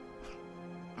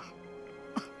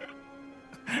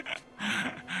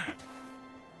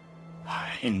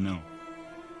 I know.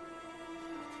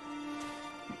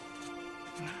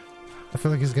 I feel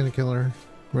like he's gonna kill her,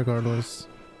 regardless.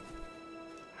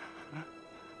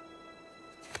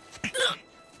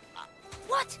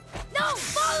 What? No,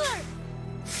 Father!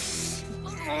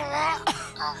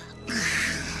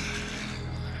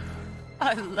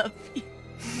 I love you.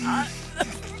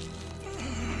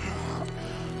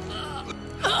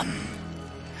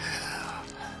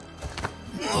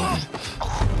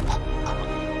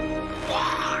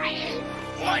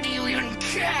 Why do you even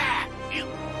care? You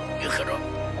could have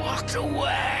walked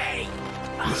away.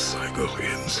 The cycle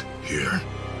ends here.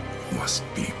 Must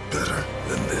be better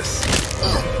than this.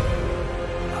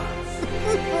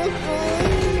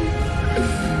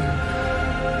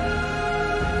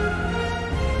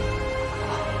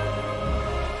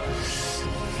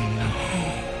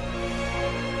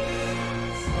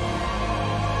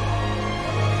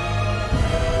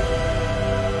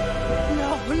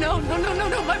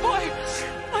 No, my boy!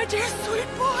 My dear sweet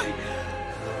boy!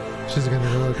 She's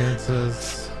gonna go against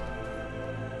us.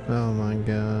 Oh my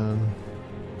god.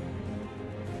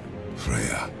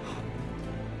 Freya.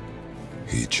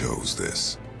 He chose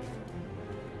this.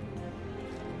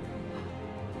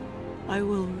 I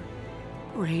will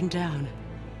rain down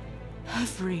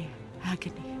every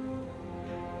agony,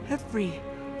 every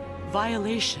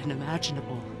violation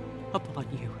imaginable upon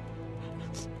you.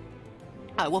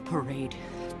 I will parade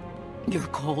your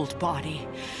cold body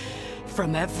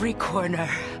from every corner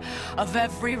of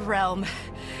every realm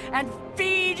and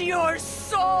feed your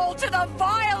soul to the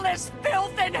vilest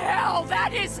filth in hell.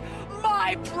 That is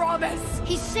my promise.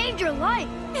 He saved your life.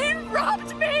 He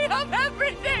robbed me of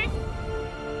everything.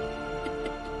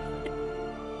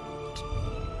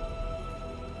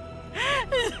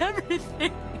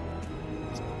 Everything.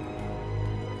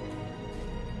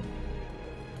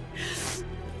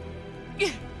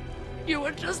 You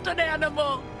were just an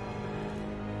animal.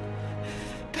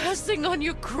 Passing on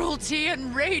your cruelty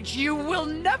and rage, you will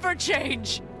never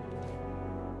change.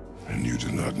 And you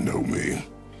do not know me.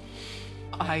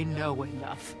 I know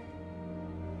enough.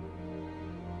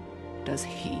 Does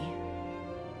he?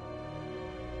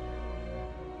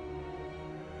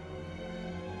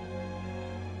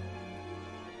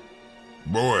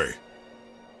 Boy.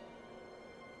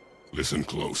 Listen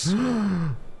close.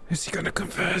 Is he gonna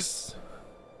confess?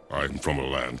 I'm from a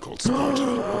land called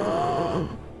Sparta.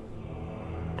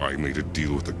 I made a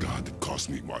deal with a god that cost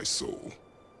me my soul.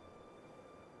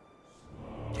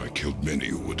 I killed many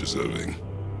who were deserving.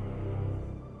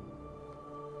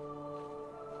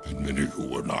 And many who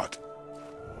were not.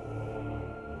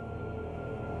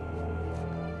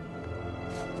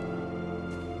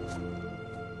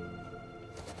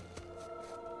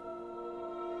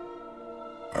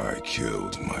 I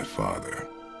killed my father.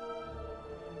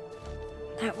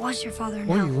 That was your father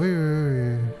Wait, now.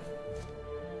 wait.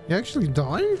 You actually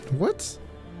died? What?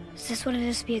 Is this what it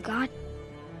is to be a god?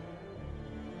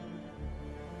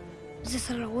 Is this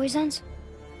how it always ends?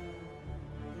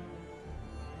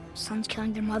 Sons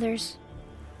killing their mothers?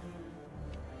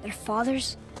 Their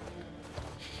fathers?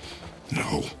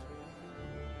 No.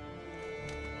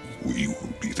 We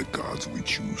will be the gods we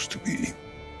choose to be.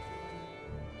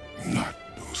 Not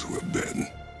those who have been.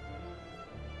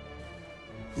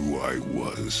 Who I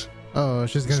was. Oh,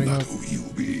 she's getting not up. who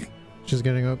you'll be. She's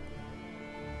getting up.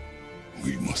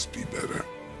 We must be better.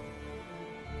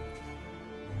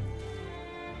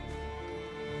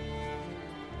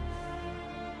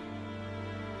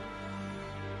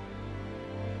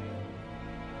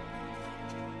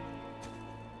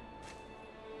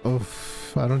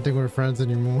 Oof, I don't think we're friends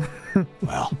anymore.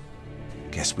 Well,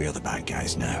 guess we're the bad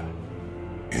guys now.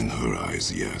 In her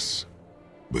eyes, yes.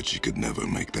 But she could never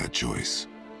make that choice.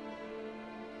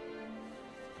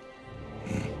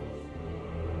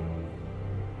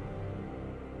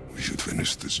 We should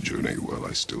finish this journey while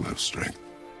I still have strength.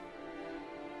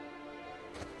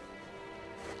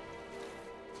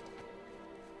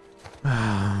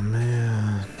 Ah,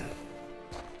 man.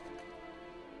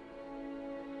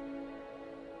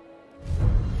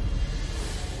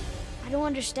 I don't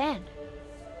understand.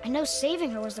 I know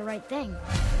saving her was the right thing.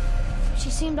 She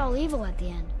seemed all evil at the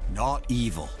end. Not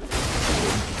evil.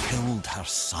 He killed her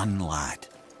son, lad.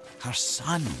 Her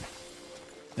son.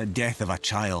 The death of a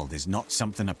child is not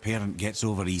something a parent gets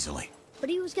over easily. But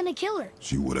he was gonna kill her.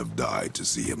 She would have died to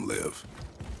see him live.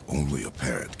 Only a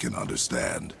parent can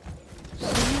understand. So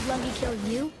you'd let me kill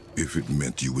you? If it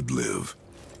meant you would live.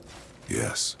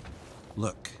 Yes.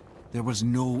 Look, there was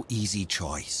no easy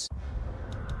choice.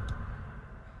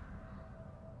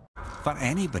 For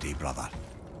anybody, brother.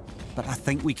 But I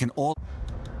think we can all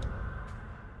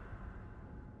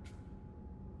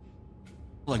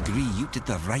agree you did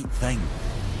the right thing.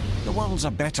 The world's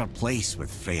a better place with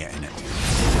Freya in it.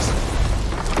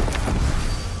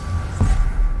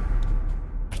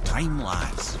 Time,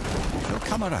 lads. He'll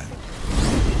come around.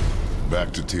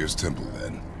 Back to Tyr's temple,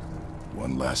 then.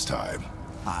 One last time.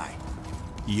 Aye.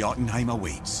 Jotunheim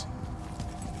awaits.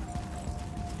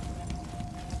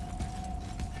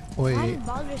 Why Wait. did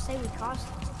Baldur say we cost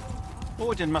him?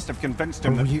 Odin must have convinced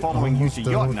him Are that we following you almost to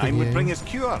done with the Jotunheim would game? bring his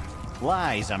cure.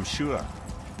 Lies, I'm sure.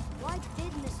 Why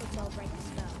did mistletoe break the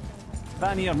spell?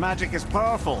 Vanir magic is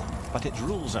powerful, but its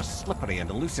rules are slippery and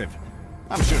elusive.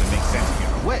 I'm sure it makes sense if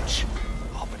you're a witch.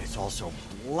 Oh, but it's also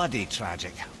bloody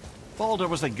tragic. Baldur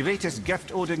was the greatest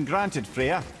gift Odin granted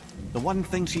Freya. The one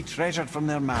thing she treasured from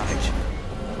their marriage.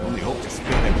 Only hope to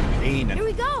spare him pain and... Here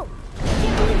we go! I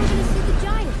can't believe we're gonna see the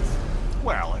giants!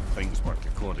 Well, if things work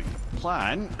according to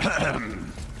plan...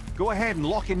 Go ahead and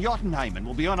lock in Jotunheim and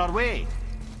we'll be on our way.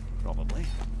 Probably.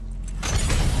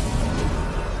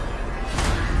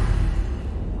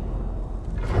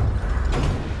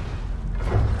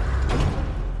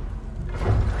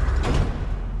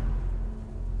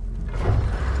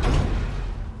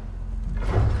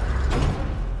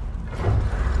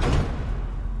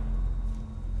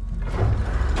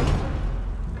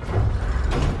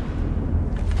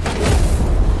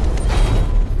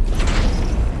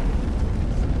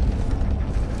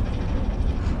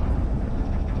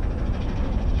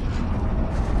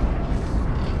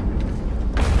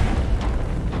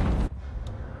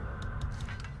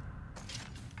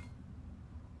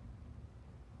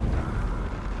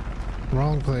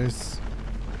 Wrong place.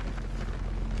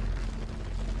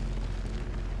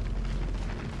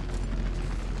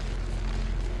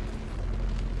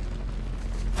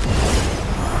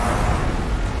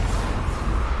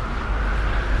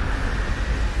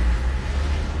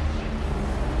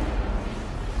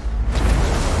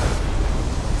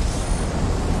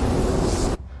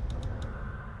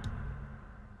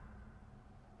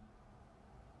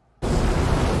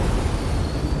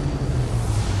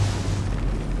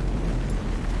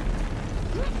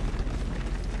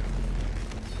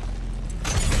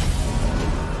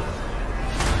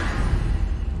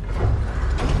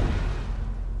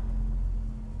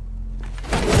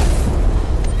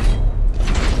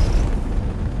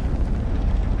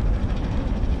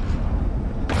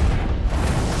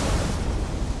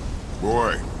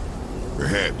 Boy,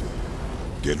 ahead.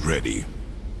 Get ready.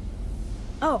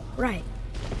 Oh, right.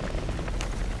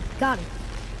 Got it.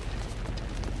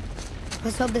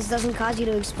 Let's hope this doesn't cause you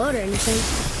to explode or anything.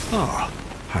 Oh,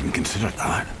 hadn't considered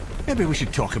that. Maybe we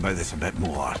should talk about this a bit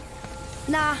more.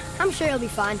 Nah, I'm sure you'll be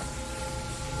fine.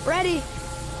 Ready?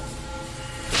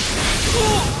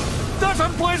 Oh, that's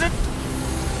unpleasant!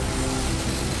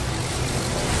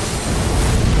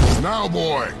 Now,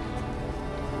 boy!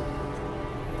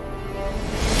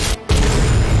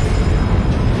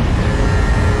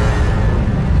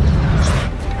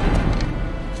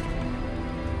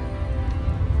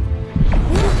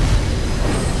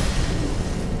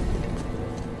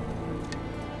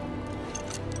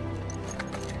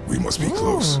 We must be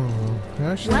close.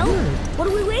 Well, what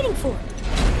are we waiting for?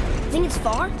 Think it's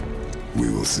far? We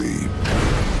will see.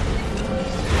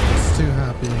 It's too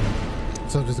happy.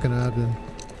 Something's gonna happen.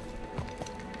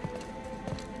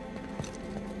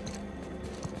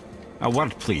 A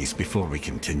word, please, before we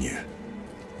continue.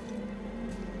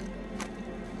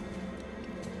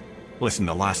 Listen,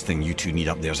 the last thing you two need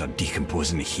up there's a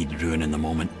decomposing heat ruin in the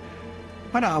moment.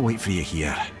 Why don't I wait for you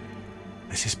here?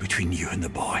 This is between you and the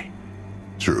boy.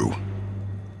 True.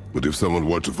 But if someone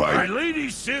were to fight... My lady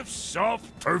Sif's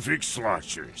soft, perfect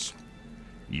sloshers.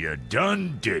 You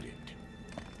done did it.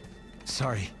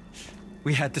 Sorry.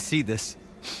 We had to see this.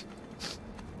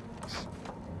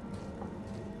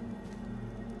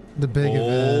 The big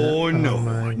event. No. Oh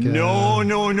my God.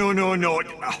 No.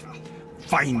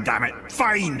 Fine, damn it.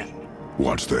 Fine.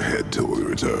 Watch the head till we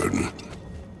return.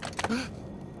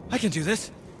 I can do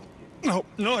this. No,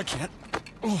 I can't.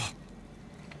 Oh.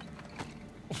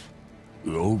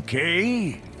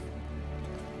 Okay.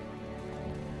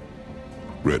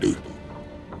 Ready.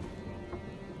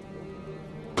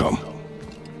 Come.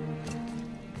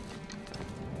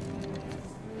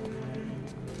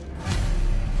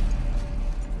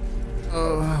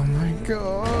 Oh my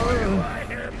God. I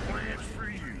have plans for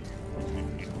you.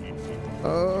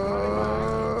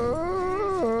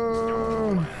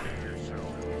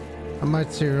 I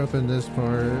might tear up in this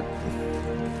part.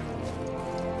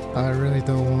 I really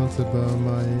don't want to, but I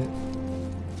might.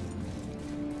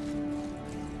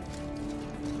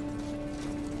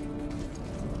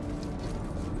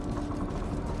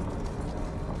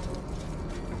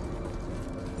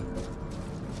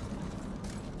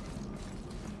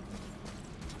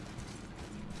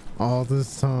 All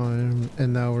this time,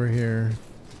 and now we're here.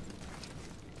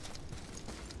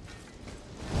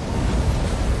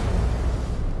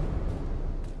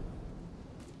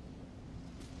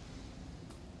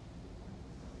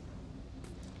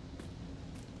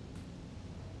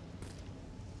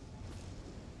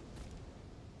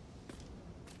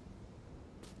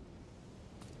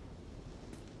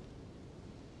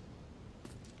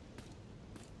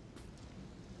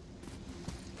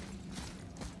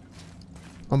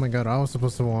 Oh my God, I was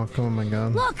supposed to walk. Oh my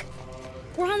God. Look!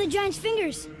 We're on the giant's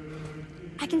fingers.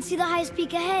 I can see the highest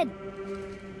peak ahead.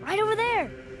 Right over there.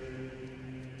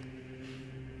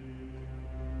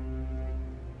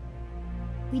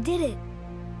 We did it.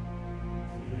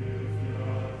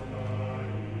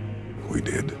 We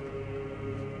did.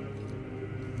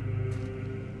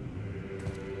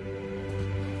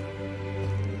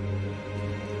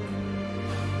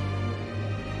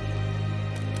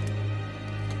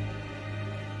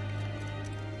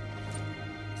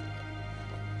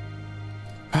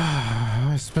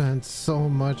 I spent so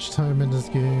much time in this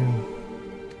game.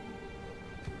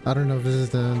 I don't know if this is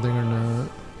the ending or not.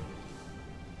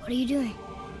 What are you doing?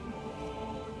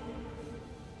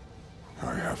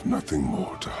 I have nothing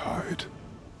more to hide.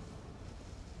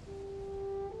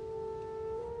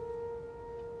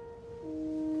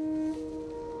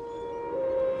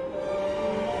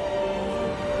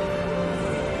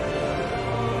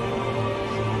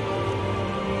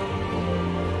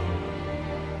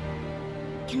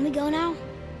 Can we go now?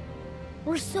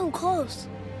 We're so close.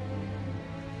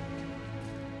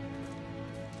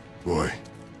 Boy.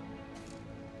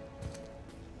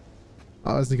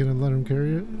 Oh, is he gonna let him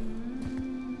carry it?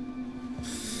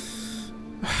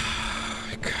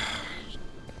 God.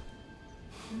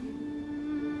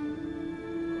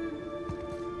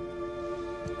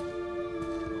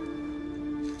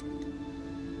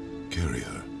 Carry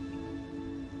her.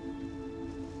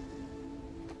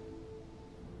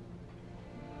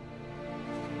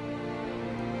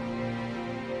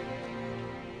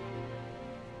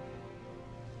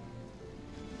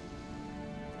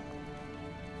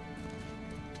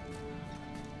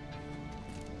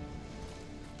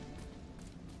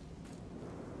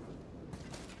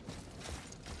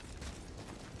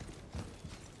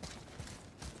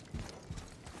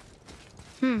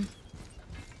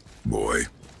 Boy.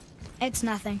 It's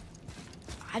nothing.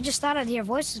 I just thought I'd hear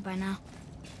voices by now.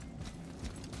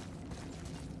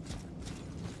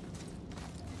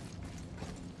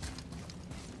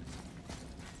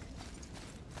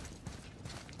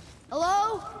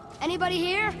 Hello? Anybody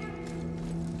here?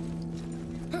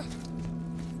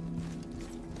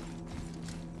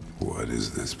 What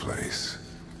is this place?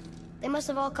 They must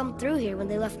have all come through here when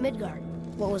they left Midgard.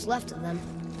 What was left of them.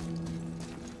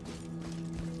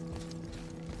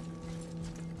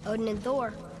 Odin and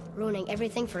Thor, ruining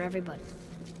everything for everybody.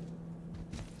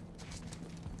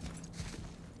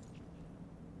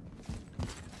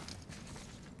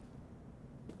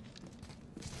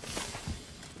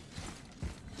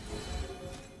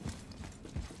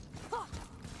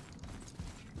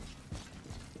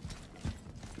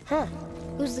 Huh.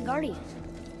 Who's the Guardian?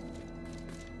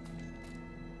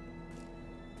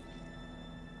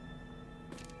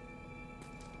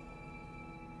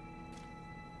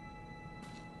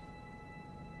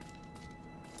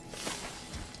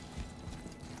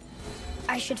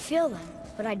 I should feel them,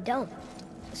 but I don't.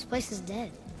 This place is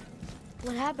dead.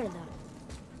 What happened to them?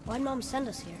 Why'd Mom send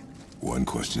us here? One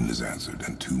question is answered,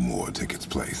 and two more take its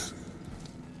place.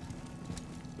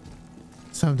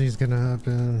 Something's gonna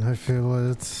happen. I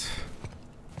feel it.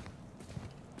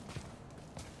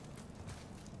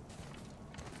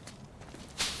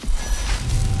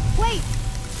 Wait!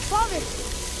 Father!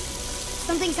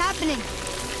 Something's happening!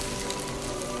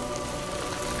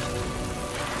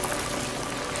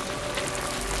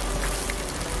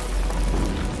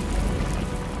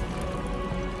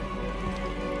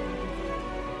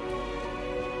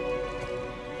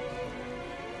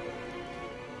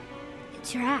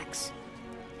 It's your axe.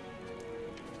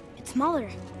 It's Mother.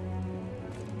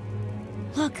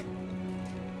 Look.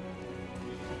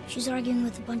 She's arguing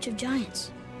with a bunch of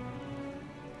giants.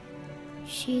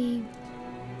 She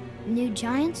knew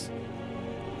giants?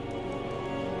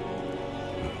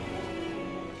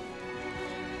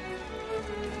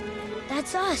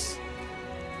 That's us.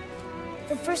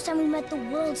 The first time we met the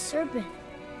world serpent.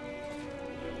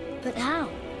 But how?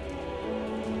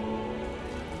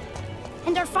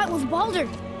 And our fight with Baldur.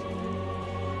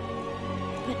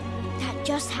 But that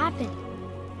just happened.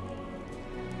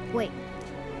 Wait.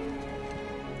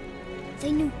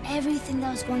 They knew everything that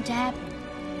was going to happen.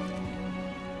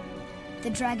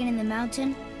 The dragon in the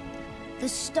mountain, the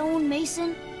stone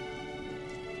mason,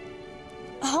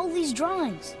 all these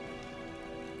drawings.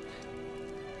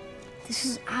 This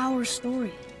is our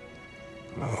story.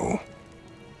 No.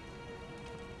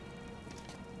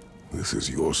 This is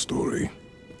your story.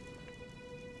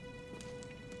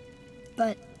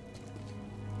 But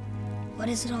what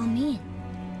does it all mean?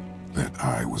 That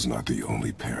I was not the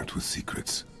only parent with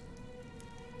secrets.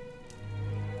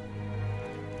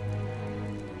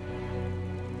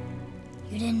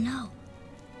 You didn't know.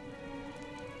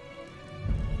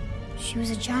 She was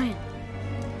a giant.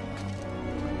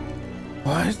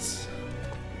 What?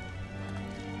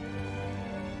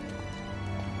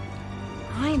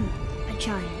 I'm a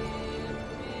giant.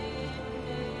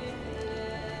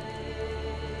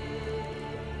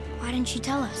 Why didn't she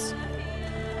tell us?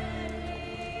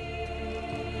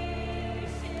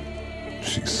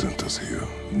 She sent us here,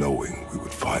 knowing we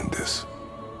would find this.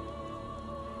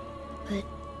 But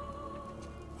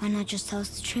why not just tell us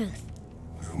the truth?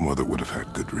 Your mother would have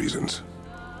had good reasons.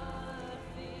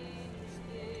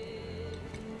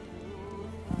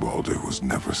 Baldur was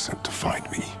never sent to find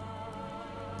me.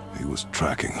 He was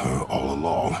tracking her all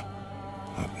along,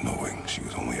 not knowing she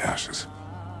was only ashes.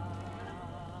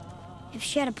 If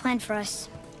she had a plan for us,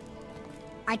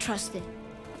 I trust it.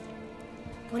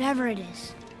 Whatever it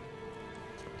is.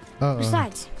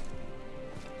 Besides,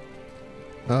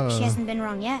 she hasn't been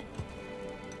wrong yet.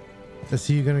 Is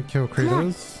he gonna kill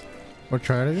Kratos? Or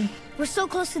try to? We're so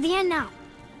close to the end now.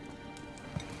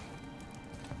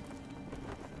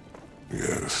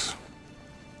 Yes.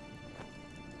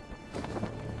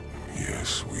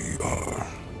 Yes, we are.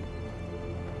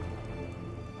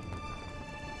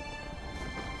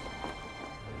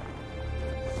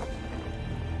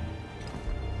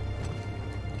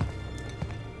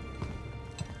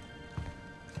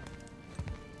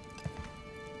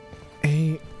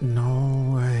 Ain't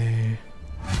no way.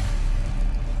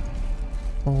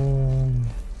 Oh.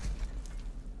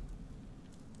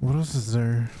 What else is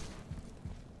there?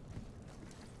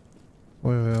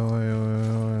 Wait.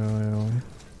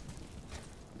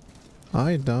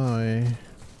 I die.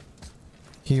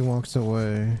 He walks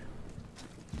away.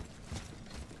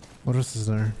 What else is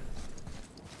there?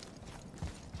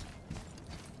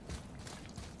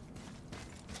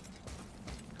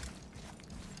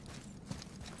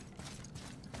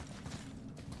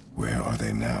 Where are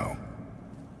they now?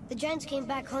 The giants came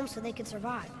back home so they could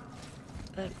survive.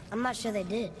 But I'm not sure they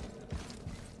did.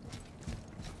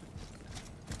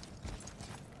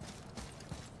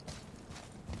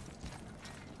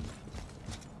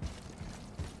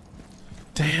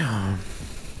 Damn.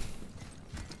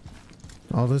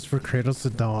 All this for Kratos to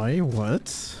die?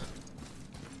 What?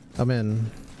 I mean,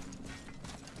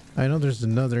 I know there's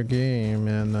another game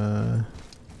and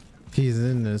he's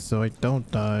in this so I don't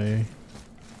die.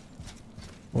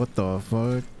 What the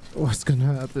fuck? What's gonna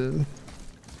happen?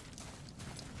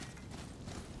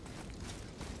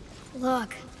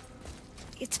 Look,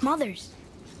 it's Mother's.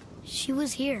 She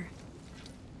was here.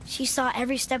 She saw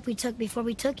every step we took before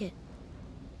we took it.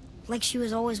 Like she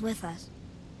was always with us.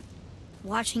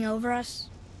 Watching over us.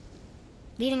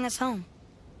 Leading us home.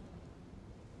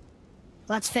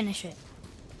 Let's finish it.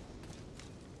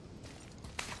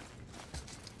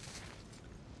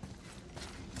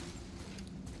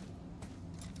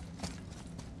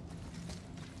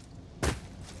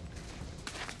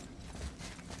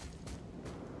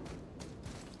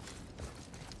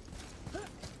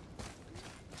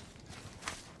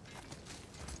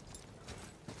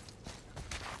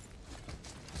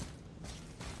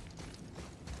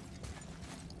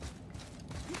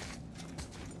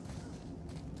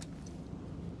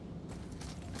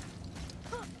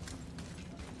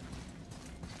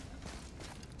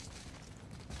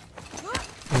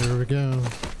 There we go.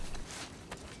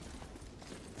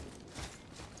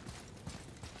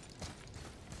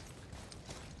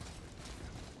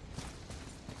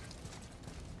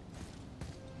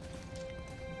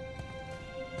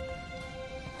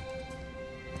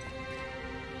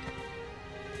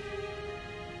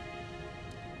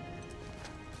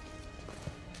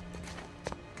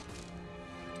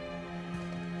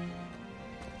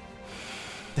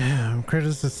 Damn,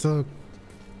 Kratos is so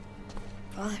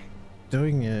Father.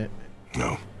 doing it.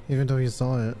 No. Even though you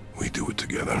saw it. We do it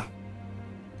together.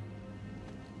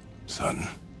 Son.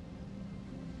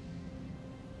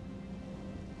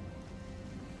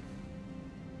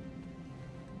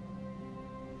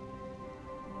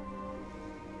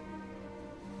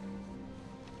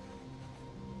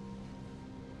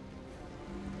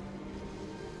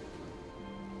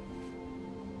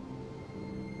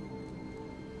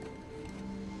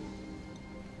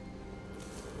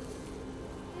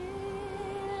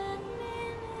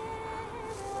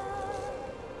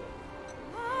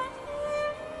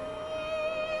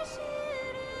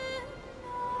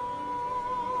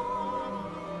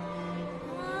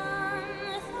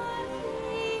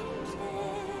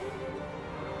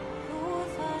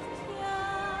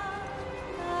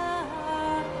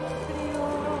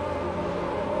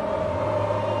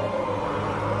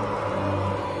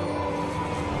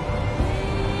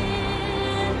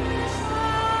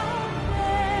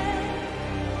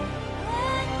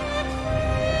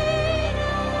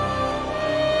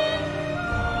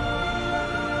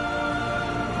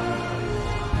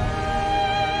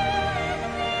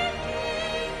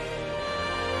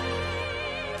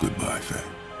 Goodbye, Faye.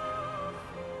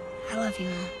 I love you,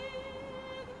 Mom.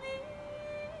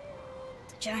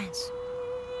 The Giants.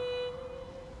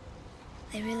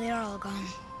 They really are all gone.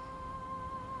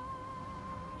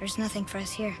 There's nothing for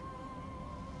us here.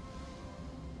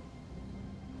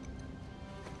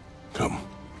 Come.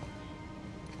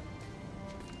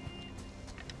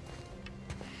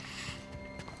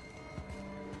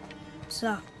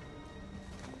 So,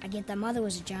 I get that Mother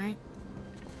was a giant,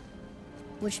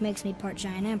 which makes me part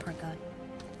giant and part god.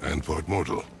 And part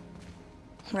mortal.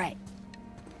 Right.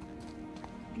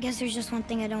 I guess there's just one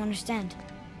thing I don't understand.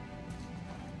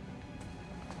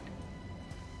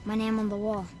 My name on the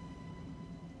wall.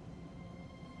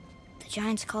 The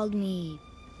Giants called me...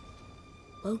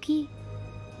 Loki?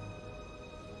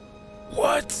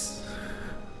 What?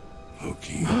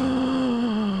 Loki.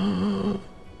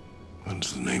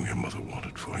 That's the name your mother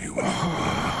wanted for you.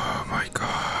 Oh my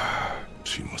god.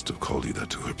 She must have called you that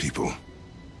to her people.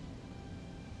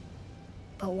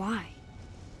 But why?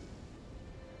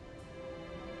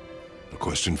 A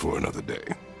question for another day.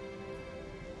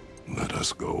 Let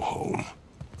us go home.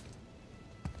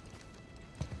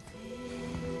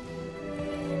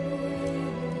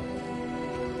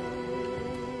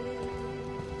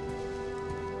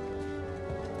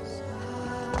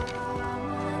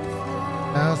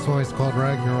 That's why it's called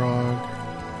Ragnarok.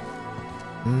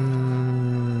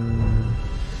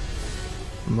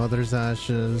 Mother's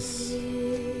ashes.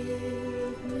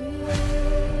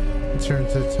 Return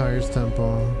to Tyre's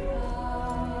temple.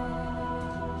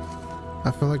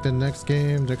 I feel like the next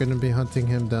game they're gonna be hunting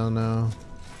him down now.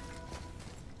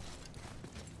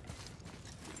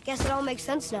 Guess it all makes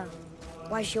sense now.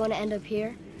 Why she want to end up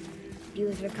here? Be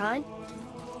with her kind?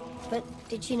 But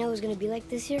did she know it was gonna be like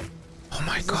this here? Oh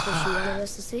my Is this what she god. wanted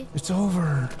us to see? It's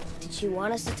over. Did she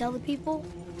want us to tell the people?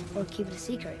 Or keep it a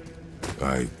secret?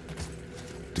 I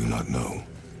do not know.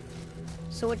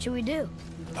 So what should we do?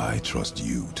 I trust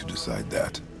you to decide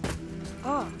that.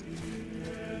 Oh.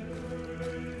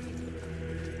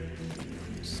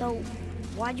 So,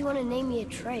 why'd you want to name me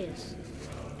Atreus?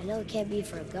 I know it can't be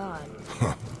for a god.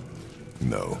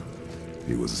 No.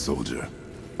 He was a soldier.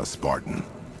 A Spartan.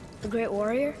 The Great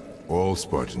Warrior? All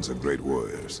Spartans are great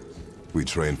warriors. We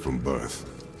trained from birth.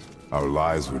 Our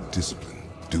lives were discipline,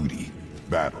 duty,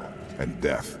 battle, and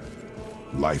death.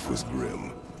 Life was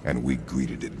grim, and we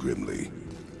greeted it grimly.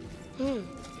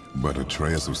 But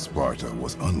Atreus of Sparta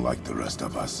was unlike the rest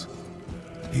of us.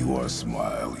 He wore a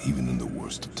smile even in the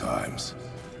worst of times.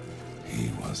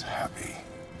 He was happy.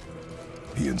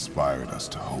 He inspired us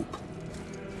to hope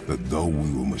that though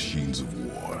we were machines of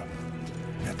war,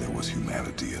 yet there was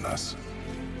humanity in us.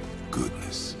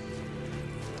 Goodness.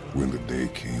 When the day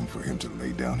came for him to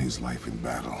lay down his life in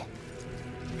battle,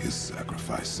 his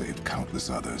sacrifice saved countless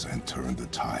others and turned the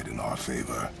tide in our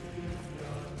favor.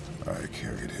 I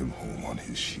carried him home on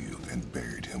his shield and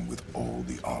buried him with all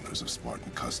the honors of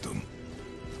Spartan custom.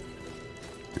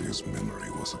 His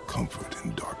memory was a comfort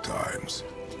in dark times.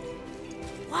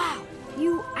 Wow,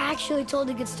 you actually told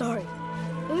a good story.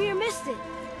 Mimir missed it.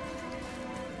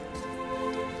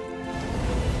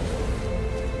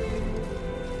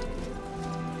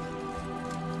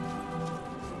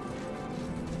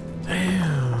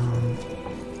 Damn.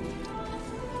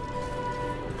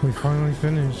 We finally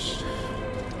finished.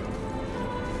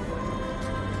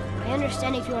 I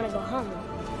understand if you want to go home,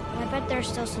 but I bet there's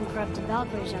still some corrupted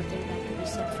Valkyries out there that could be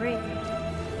set free.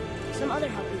 Some other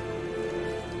help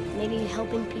people. Maybe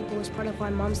helping people is part of why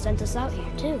Mom sent us out here,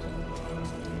 too.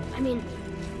 I mean,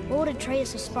 what would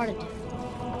Atreus of Sparta do?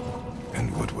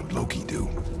 And what would Loki do?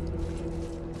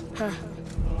 Huh.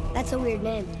 That's a weird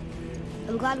name.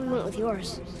 I'm glad we went with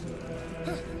yours.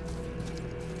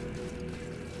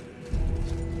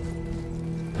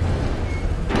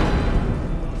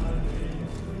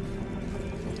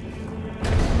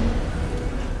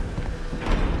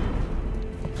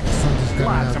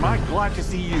 Lads, am I glad to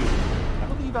see you. I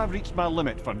believe I've reached my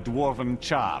limit for dwarven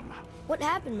charm. What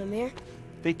happened, Mimir?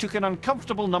 They took an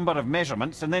uncomfortable number of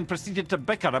measurements and then proceeded to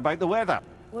bicker about the weather.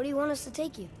 Where do you want us to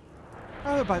take you?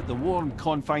 How about the warm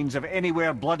confines of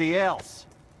anywhere bloody else?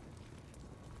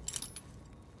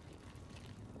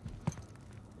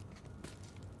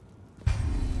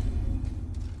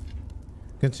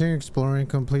 Continue exploring,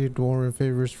 complete dwarven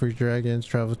favors, free dragons,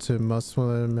 travel to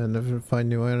Muslim, and find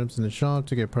new items in the shop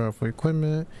to get powerful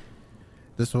equipment.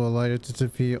 This will allow you to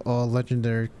defeat all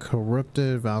legendary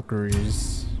corrupted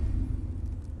Valkyries.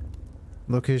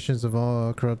 Locations of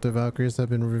all corrupted Valkyries have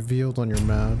been revealed on your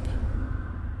map.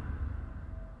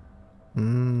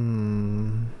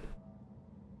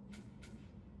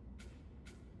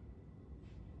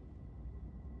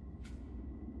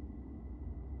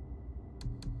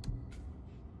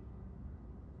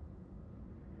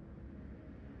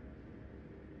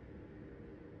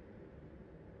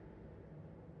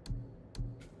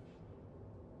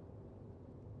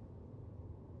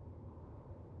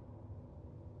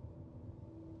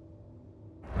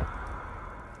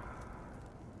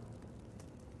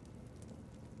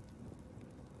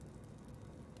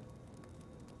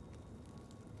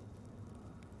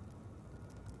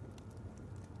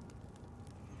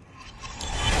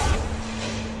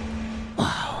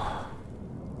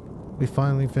 We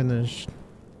finally finished.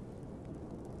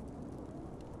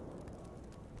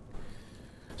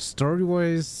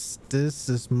 Story-wise, this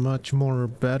is much more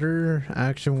better.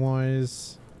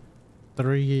 Action-wise,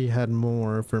 3 had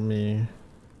more for me.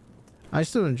 I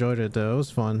still enjoyed it though, it was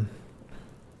fun.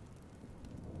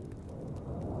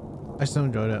 I still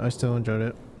enjoyed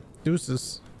it.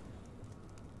 Deuces.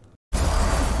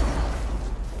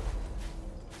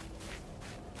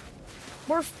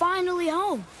 We're finally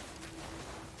home.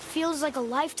 Feels like a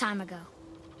lifetime ago.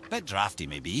 Bit drafty,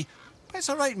 maybe, but it's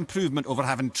a right improvement over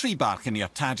having tree bark in your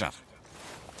tadger.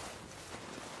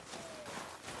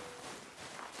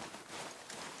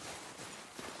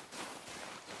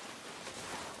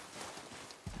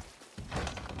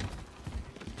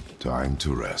 Time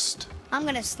to rest. I'm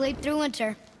gonna sleep through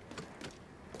winter.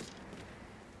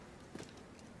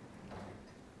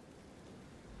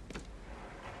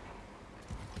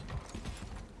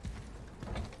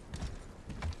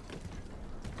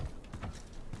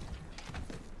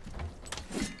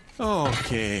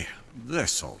 Okay,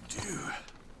 this'll do.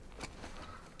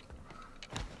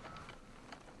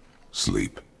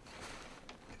 Sleep.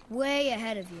 Way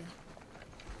ahead of you.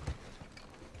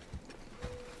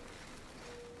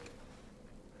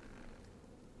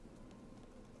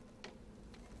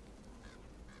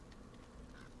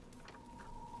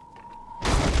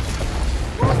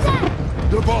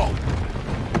 The ball!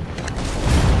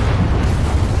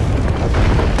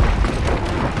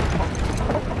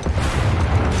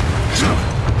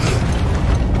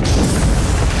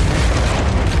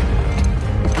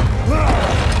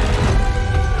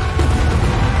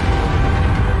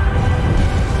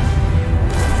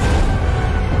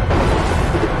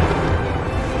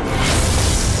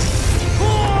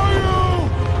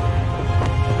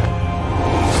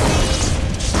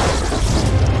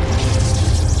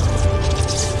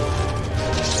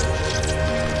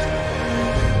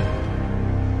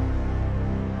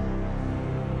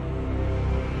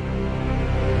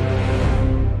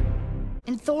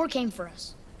 Thor came for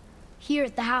us. Here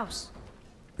at the house.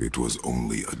 It was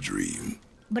only a dream.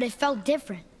 But it felt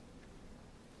different.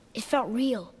 It felt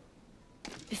real.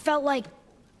 It felt like...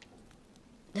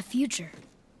 the future.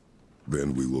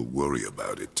 Then we will worry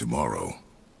about it tomorrow.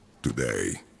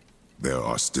 Today, there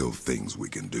are still things we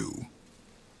can do.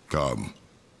 Come.